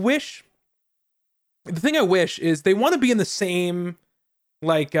 I wish... The thing I wish is they want to be in the same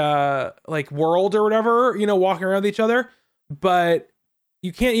like world or whatever, you know, walking around with each other, but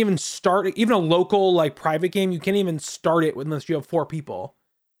you can't even start even a local like private game. You can't even start it unless you have 4 people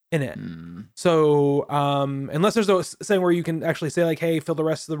in it. So unless there's a thing where you can actually say like, hey, fill the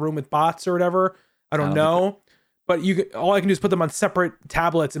rest of the room with bots or whatever. I don't know. But all I can do is put them on separate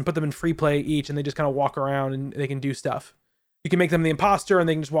tablets and put them in free play each, and they just kind of walk around and they can do stuff. You can make them the imposter and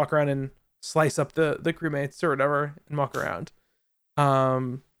they can just walk around and slice up the crewmates or whatever and walk around.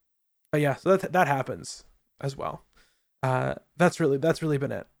 But yeah, so that happens as well. That's really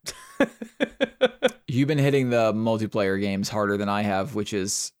been it. You've been hitting the multiplayer games harder than I have, which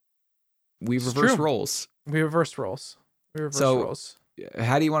is we've reversed roles. We reversed roles.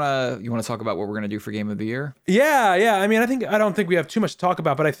 How do you want to talk about what we're going to do for Game of the Year? Yeah. I mean, I don't think we have too much to talk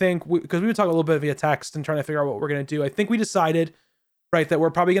about, but I think because we would talk a little bit via text and trying to figure out what we're going to do. I think we decided, right, that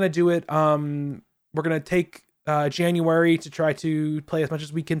we're probably going to do it. We're going to take January to try to play as much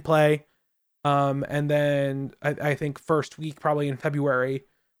as we can play. And then I think first week, probably in February,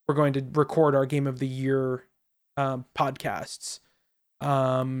 we're going to record our Game of the Year podcasts.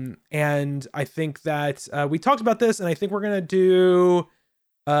 And I think that we talked about this, and I think we're going to do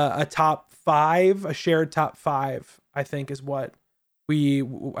a top 5, a shared top 5, I think is what we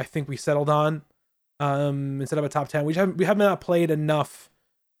settled on. Instead of a top 10, we have not played enough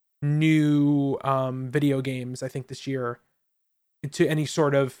new video games, I think, this year to any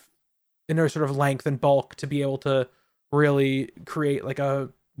sort of length and bulk to be able to really create like a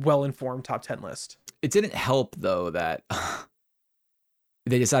well-informed top 10 list. It didn't help though that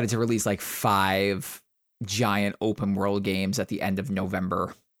they decided to release like 5 giant open world games at the end of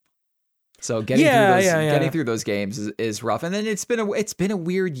November. So getting through those games is rough. And then it's been a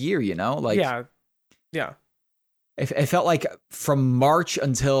weird year, you know? Like Yeah. It felt like from March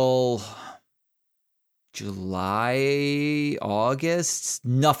until July, August,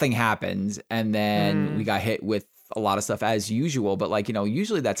 nothing happened. And then we got hit with a lot of stuff as usual. But like, you know,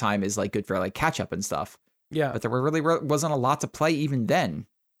 usually that time is like good for like catch up and stuff. Yeah. But there really wasn't a lot to play even then.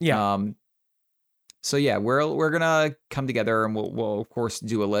 Yeah. So yeah, we're gonna come together and we'll of course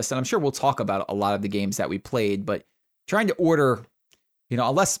do a list. And I'm sure we'll talk about a lot of the games that we played, but trying to order, you know,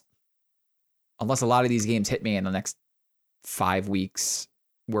 unless a lot of these games hit me in the next 5 weeks,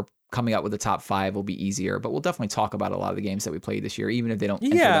 we're coming out with the top 5 will be easier, but we'll definitely talk about a lot of the games that we played this year, even if they don't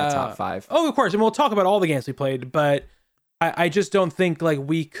enter that top 5. Oh, of course. And we'll talk about all the games we played, but I just don't think like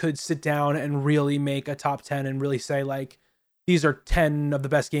we could sit down and really make a top 10 and really say like, these are 10 of the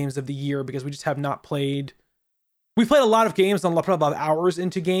best games of the year, because we just have not played. We played a lot of games and put a lot of hours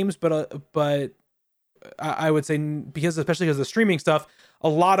into games, but I would say especially because of the streaming stuff, a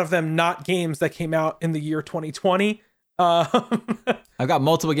lot of them not games that came out in the year 2020. I've got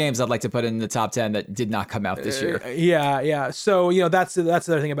multiple games I'd like to put in the top 10 that did not come out this year. Yeah. So, you know, that's the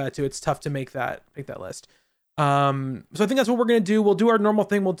other thing about it too. It's tough to make that list. So I think that's what we're going to do. We'll do our normal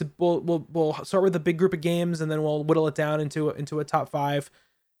thing. We'll start with a big group of games, and then we'll whittle it down into a top 5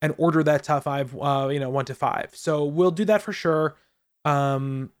 and order that top 5, 1 to 5. So we'll do that for sure.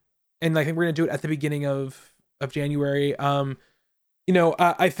 And I think we're going to do it at the beginning of of January. I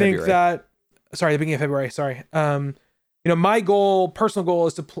think February. that the beginning of February. Sorry. My personal goal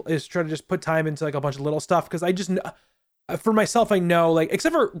is to try to just put time into like a bunch of little stuff, because I just for myself, I know, like,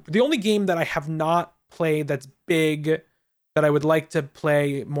 except for the only game that I have not played that's big that I would like to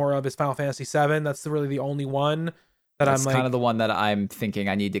play more of is Final Fantasy VII. That's really the only one that That's I'm like, kind of the one that I'm thinking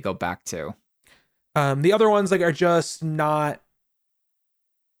I need to go back to. the other ones like are just not.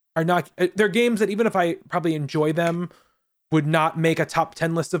 They're games that even if I probably enjoy them, would not make a top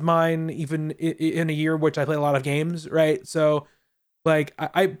 10 list of mine, even in a year which I play a lot of games, right? So, like,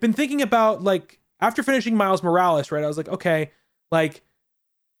 I've been thinking about, like, after finishing Miles Morales, right? I was like, okay, like,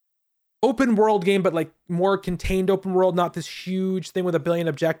 open world game, but like more contained open world, not this huge thing with a billion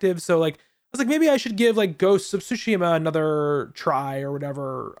objectives. So, like, I was like, maybe I should give like Ghosts of Tsushima another try or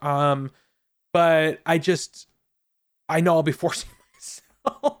whatever. But I know I'll be forcing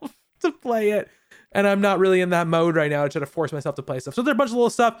myself to play it, and I'm not really in that mode right now to try to force myself to play stuff. So there's a bunch of little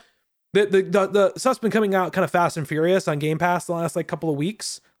stuff. The stuff's been coming out kind of fast and furious on Game Pass the last like couple of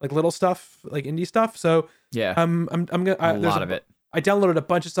weeks, like little stuff, like indie stuff. So Yeah, I'm gonna a lot of it. I downloaded a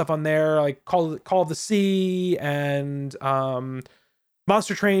bunch of stuff on there, like Call of the Sea, and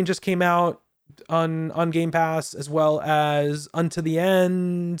Monster Train just came out on Game Pass, as well as Unto the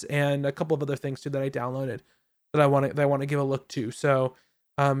End, and a couple of other things too that I downloaded that I want to give a look to. So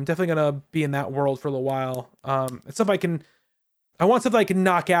definitely gonna be in that world for a little while. It's stuff I want stuff that I can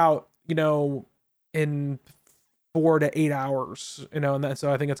knock out, in 4 to 8 hours, and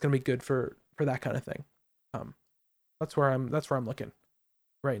so I think it's gonna be good for that kind of thing. That's where I'm looking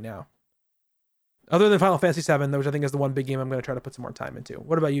right now. Other than Final Fantasy VII, which I think is the one big game I'm going to try to put some more time into.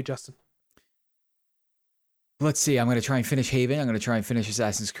 What about you, Justin? Let's see. I'm going to try and finish Haven. I'm going to try and finish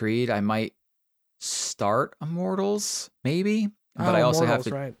Assassin's Creed. I might start Immortals, maybe. But I also have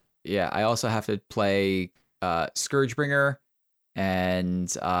to. Right. Yeah, I also have to play Scourgebringer,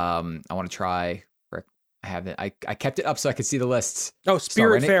 and I want to try. I haven't. I kept it up so I could see the lists. Oh,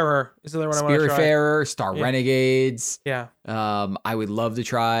 Spiritfarer is the other one I want to try. Spiritfarer, Star Renegades. Yeah. I would love to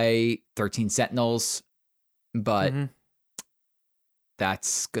try 13 Sentinels, but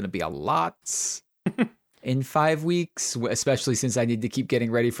that's going to be a lot in 5 weeks, especially since I need to keep getting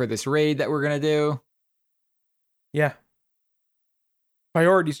ready for this raid that we're going to do. Yeah.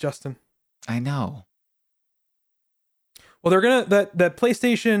 Priorities, Justin. I know. Well, they're gonna that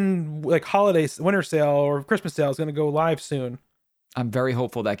PlayStation like holiday winter sale or Christmas sale is gonna go live soon. I'm very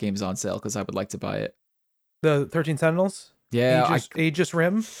hopeful that game's on sale because I would like to buy it. The 13 Sentinels. Yeah, Aegis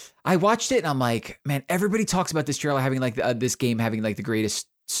Rim. I watched it and I'm like, man, everybody talks about this trailer having like this game having like the greatest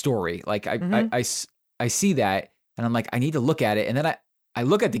story. Like I see that and I'm like, I need to look at it, and then I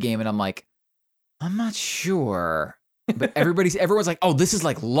look at the game and I'm like, I'm not sure. But everyone's like, oh, this is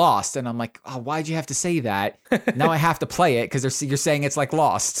like Lost. And I'm like, oh, why'd you have to say that? Now I have to play it because you're saying it's like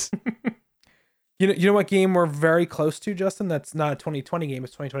Lost. You know what game we're very close to, Justin? That's not a 2020 game.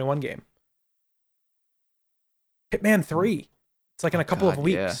 It's a 2021 game. Hitman 3. It's like in a couple of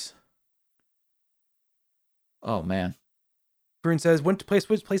weeks. Yeah. Oh, man. Green says,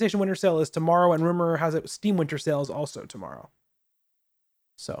 PlayStation Winter Sale is tomorrow, and rumor has it Steam Winter Sale is also tomorrow.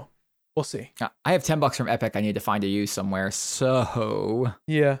 So... we'll see. I have $10 from Epic. I need to find a use somewhere. So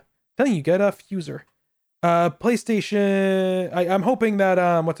yeah, telling you, get a Fuser. PlayStation. I'm hoping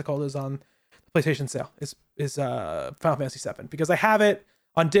that what's it called is on the PlayStation sale is Final Fantasy VII, because I have it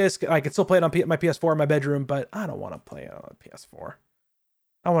on disc. I can still play it on my PS4 in my bedroom, but I don't want to play it on PS4.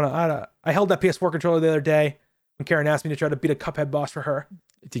 I held that PS4 controller the other day when Karen asked me to try to beat a Cuphead boss for her.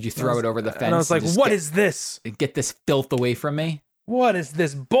 Did you throw it over the fence? And I was like, "What is this? Get this filth away from me." What is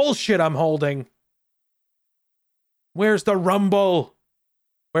this bullshit I'm holding? Where's the rumble?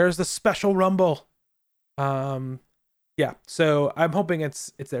 Where's the special rumble? Yeah. So I'm hoping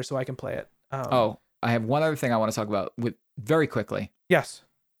it's there so I can play it. I have one other thing I want to talk about very quickly. Yes.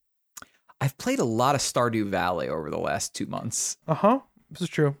 I've played a lot of Stardew Valley over the last 2 months. This is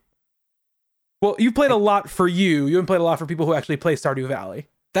true. Well, you played a lot for you. You haven't played a lot for people who actually play Stardew Valley.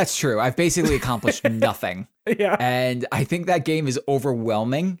 That's true. I've basically accomplished nothing. Yeah. And I think that game is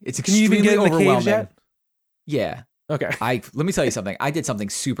overwhelming. It's Can you extremely even get in the overwhelming. caves yet? Yeah. Okay. Let me tell you something. I did something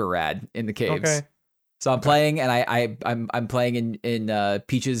super rad in the caves. Okay. So I'm playing, and I'm playing in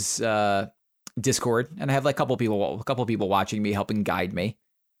Peach's Discord, and I have like a couple people watching me, helping guide me.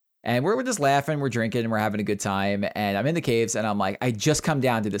 And we're just laughing, we're drinking, we're having a good time. And I'm in the caves, and I'm like, I just come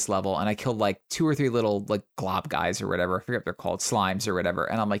down to this level, and I killed like 2 or 3 little like glob guys or whatever. I forget what they're called, slimes or whatever.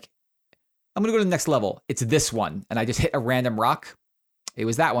 And I'm like, I'm gonna go to the next level. It's this one, and I just hit a random rock. It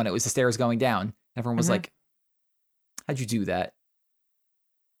was that one. It was the stairs going down. Everyone was like, "How'd you do that?"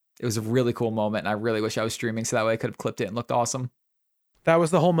 It was a really cool moment, and I really wish I was streaming so that way I could have clipped it and looked awesome. That was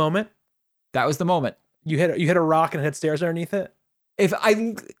the whole moment. That was the moment. You hit a rock and hit stairs underneath it.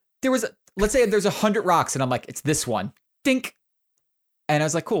 Let's say there's 100 rocks, and I'm like, it's this one. Dink. And I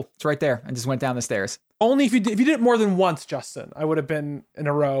was like, cool, it's right there. And just went down the stairs. Only if you did it more than once, Justin, I would have been in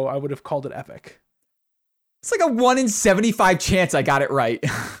a row. I would have called it epic. It's like a 1 in 75 chance I got it right.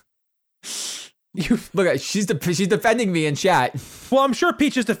 Look at she's defending me in chat. Well, I'm sure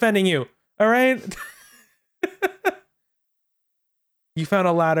Peach is defending you. All right. You found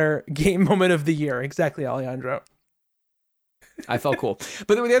a ladder game moment of the year. Exactly, Alejandro. I felt cool.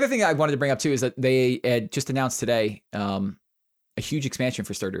 But the other thing I wanted to bring up too is that they had just announced today a huge expansion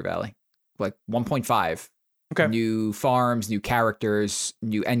for Stardew Valley, like 1.5. Okay. New farms, new characters,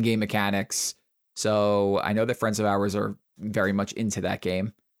 new endgame mechanics. So I know that friends of ours are very much into that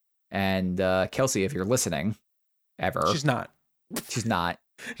game. And Kelsey, if you're listening, ever, she's not. She's not.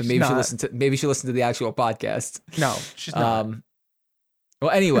 But She's not. maybe she'll listen to the actual podcast. No, she's not.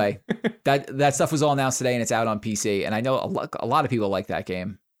 Well, anyway, that stuff was all announced today, and it's out on PC. And I know a lot of people like that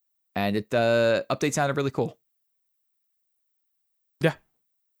game, and it update sounded really cool. Yeah,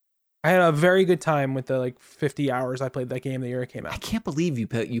 I had a very good time with the 50 hours I played that game the year it came out. I can't believe you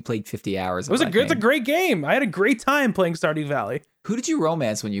played 50 hours. It's a great game. I had a great time playing Stardew Valley. Who did you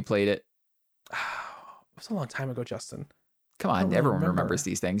romance when you played it? It was a long time ago, Justin. Come on, really everyone remember. remembers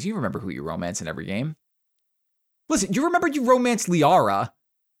these things. You remember who you romance in every game. Listen, you remember you romanced Liara.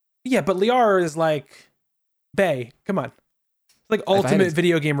 Yeah, but Liara is like Bae. Come on. It's like ultimate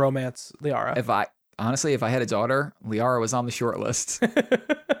video game romance, Liara. If I had a daughter, Liara was on the short list.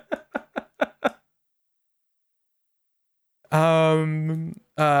 I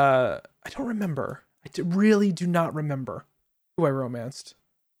don't remember. Really do not remember who I romanced.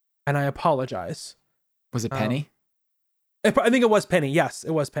 And I apologize. Was it Penny? I think it was Penny. Yes,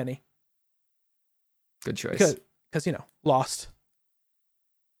 it was Penny. Good choice. Because, Lost.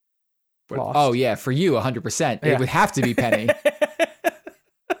 Lost. Oh, yeah. For you, 100%. Yeah. It would have to be Penny.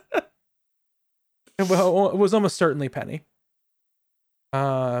 Well, it was almost certainly Penny.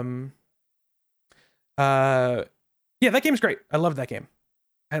 Yeah, that game's great. I love that game.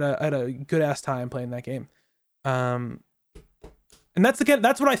 I had a good ass time playing that game. And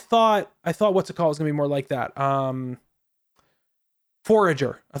that's what I thought. I thought What's It Called was gonna be more like that.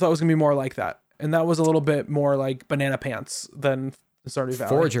 Forager. I thought it was gonna be more like that, and that was a little bit more like Banana Pants than Stardew Valley.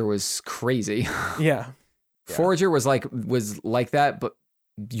 Forager was crazy. Yeah. Forager was like that, but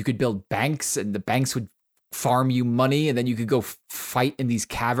you could build banks, and the banks would farm you money, and then you could go fight in these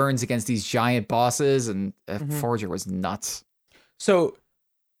caverns against these giant bosses, and Forager was nuts. So,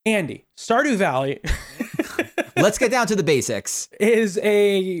 Andy, Stardew Valley. Let's get down to the basics. Is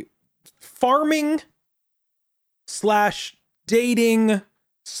a farming / dating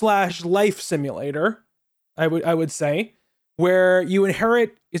 / life simulator, I would say, where you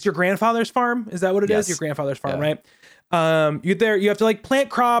inherit. It's your grandfather's farm. Is that what it is? Your grandfather's farm, right? You have to plant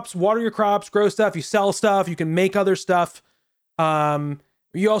crops, water your crops, grow stuff. You sell stuff. You can make other stuff.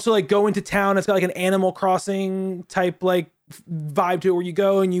 You also go into town. It's got an Animal Crossing type vibe to it, where you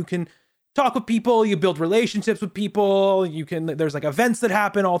go and you can talk with people. You build relationships with people. There's events that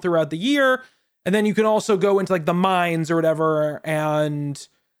happen all throughout the year. And then you can also go into the mines or whatever. And,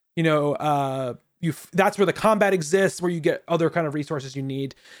 that's where the combat exists, where you get other kind of resources you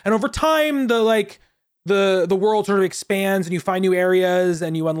need. And over time, the world sort of expands, and you find new areas,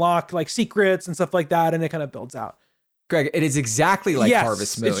 and you unlock secrets and stuff like that. And it kind of builds out. Greg, it is exactly like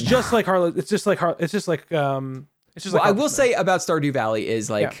Harvest Moon. It's just like I will say about Stardew Valley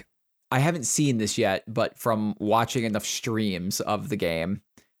is I haven't seen this yet, but from watching enough streams of the game,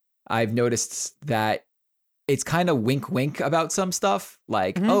 I've noticed that it's kind of wink about some stuff.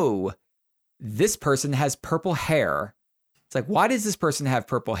 Oh, this person has purple hair. It's why does this person have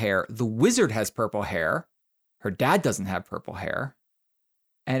purple hair? The wizard has purple hair. Her dad doesn't have purple hair.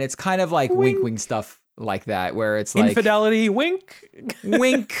 And it's kind of wink stuff like that, where it's infidelity, wink.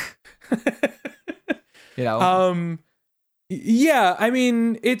 Yeah, I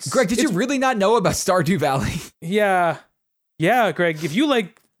mean, it's... Greg, did you really not know about Stardew Valley? Yeah, Greg, if you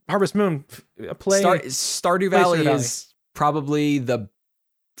like Harvest Moon, play... Stardew Valley is probably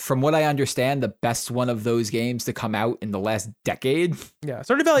from what I understand, the best one of those games to come out in the last decade. Yeah,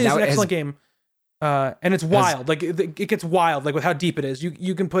 Stardew Valley is an excellent game. And it's wild. It gets wild, with how deep it is.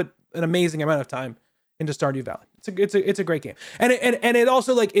 You can put an amazing amount of time into Stardew Valley. It's a great game. And it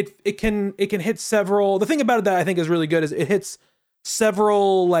also it can hit several. The thing about it that I think is really good is it hits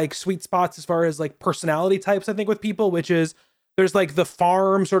several sweet spots as far as personality types, I think, with people, which is there's the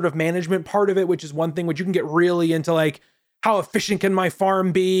farm sort of management part of it, which is one thing which you can get really into how efficient can my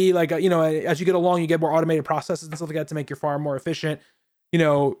farm be? Like, as you get along, you get more automated processes and stuff like that to make your farm more efficient.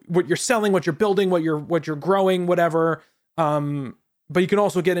 What you're selling, what you're building, what you're growing, whatever. But you can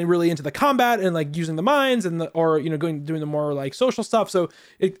also get really into the combat and like using the mines and doing the more like social stuff. So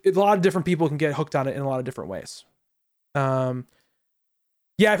a lot of different people can get hooked on it in a lot of different ways.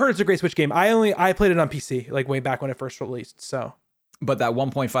 Yeah, I've heard it's a great Switch game. I played it on PC like way back when it first released. So, but that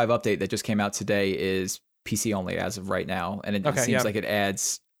 1.5 update that just came out today is PC only as of right now, and it seems like it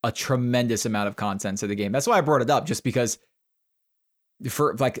adds a tremendous amount of content to the game. That's why I brought it up, just because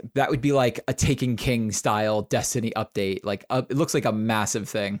for like that would be like a Taken King style Destiny update. Like it looks like a massive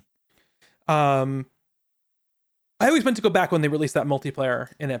thing. I always meant to go back when they released that multiplayer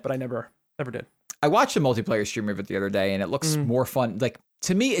in it, but I never did. I watched a multiplayer stream of it the other day, and it looks more fun. Like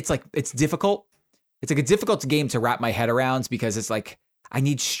to me, it's difficult. It's like a difficult game to wrap my head around because it's like I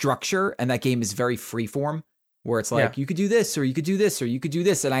need structure, and that game is very freeform, where it's like you could do this, or you could do this, or you could do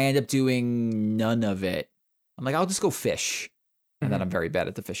this, and I end up doing none of it. I'm like, I'll just go fish, and then I'm very bad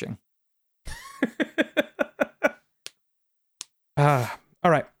at the fishing. All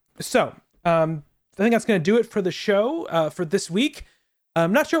right, so I think that's going to do it for the show for this week.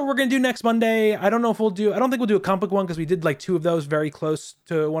 I'm not sure what we're going to do next Monday. I don't know if I don't think we'll do a comic book one because we did like 2 of those very close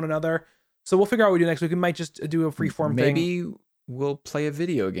to one another. So we'll figure out what we do next week. We might just do a freeform thing. Maybe we'll play a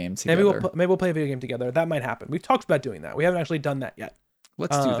video game together. Maybe we'll play a video game together. That might happen. We've talked about doing that. We haven't actually done that yet.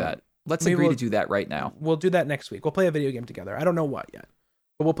 Let's do that. Let's agree to do that right now. We'll do that next week. We'll play a video game together. I don't know what yet,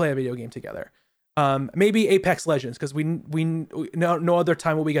 but we'll play a video game together. Maybe Apex Legends, because we no other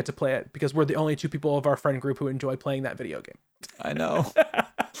time will we get to play it because we're the only 2 people of our friend group who enjoy playing that video game. I know.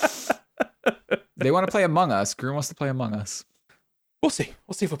 They want to play Among Us. Gru wants to play Among Us. We'll see.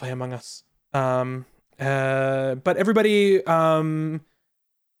 We'll see if we'll play Among Us. But everybody, if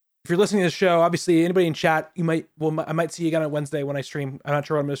you're listening to the show, obviously anybody in chat, I might see you again on Wednesday when I stream. I'm not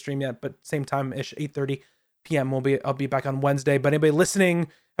sure what I'm going to stream yet, but same time ish, 8:30 p.m. I'll be back on Wednesday. But anybody listening,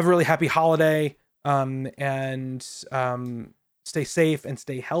 have a really happy holiday. And stay safe and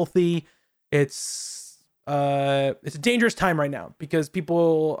stay healthy. It's a dangerous time right now because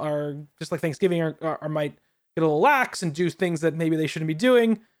people are just like Thanksgiving are might get a little lax and do things that maybe they shouldn't be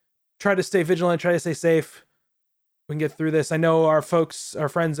doing. Try to stay vigilant, try to stay safe. We can get through this. I know our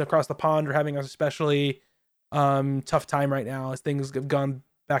friends across the pond are having a especially tough time right now as things have gone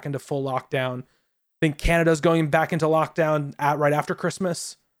back into full lockdown. I think Canada's going back into lockdown right after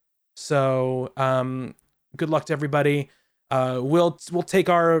Christmas. So good luck to everybody.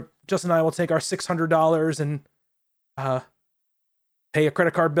 Justin and I will take our $600 and pay a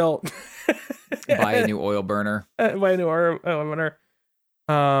credit card bill. Buy a new oil burner. Buy a new oil burner.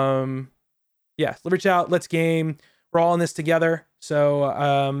 Yeah, reach out. Let's game. We're all in this together.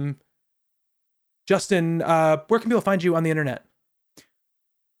 So, Justin, where can people find you on the internet?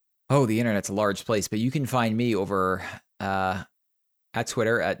 Oh, the internet's a large place, but you can find me over at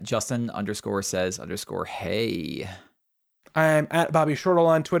Twitter at Justin_says_hey. I'm at Bobby Shortle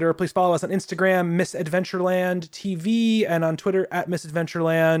on Twitter. Please follow us on Instagram, Miss Adventureland TV, and on Twitter at Miss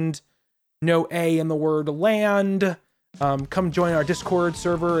Adventureland. No A in the word land. Come join our Discord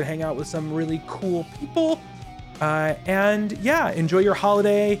server and hang out with some really cool people. And yeah, enjoy your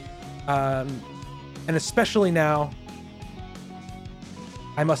holiday. And especially now,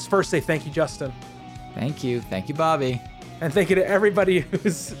 I must first say thank you, Justin. Thank you. Thank you, Bobby. And thank you to everybody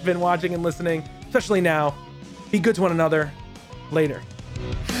who's been watching and listening, especially now. Be good to one another. Later.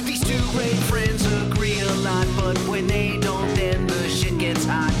 These 2 great friends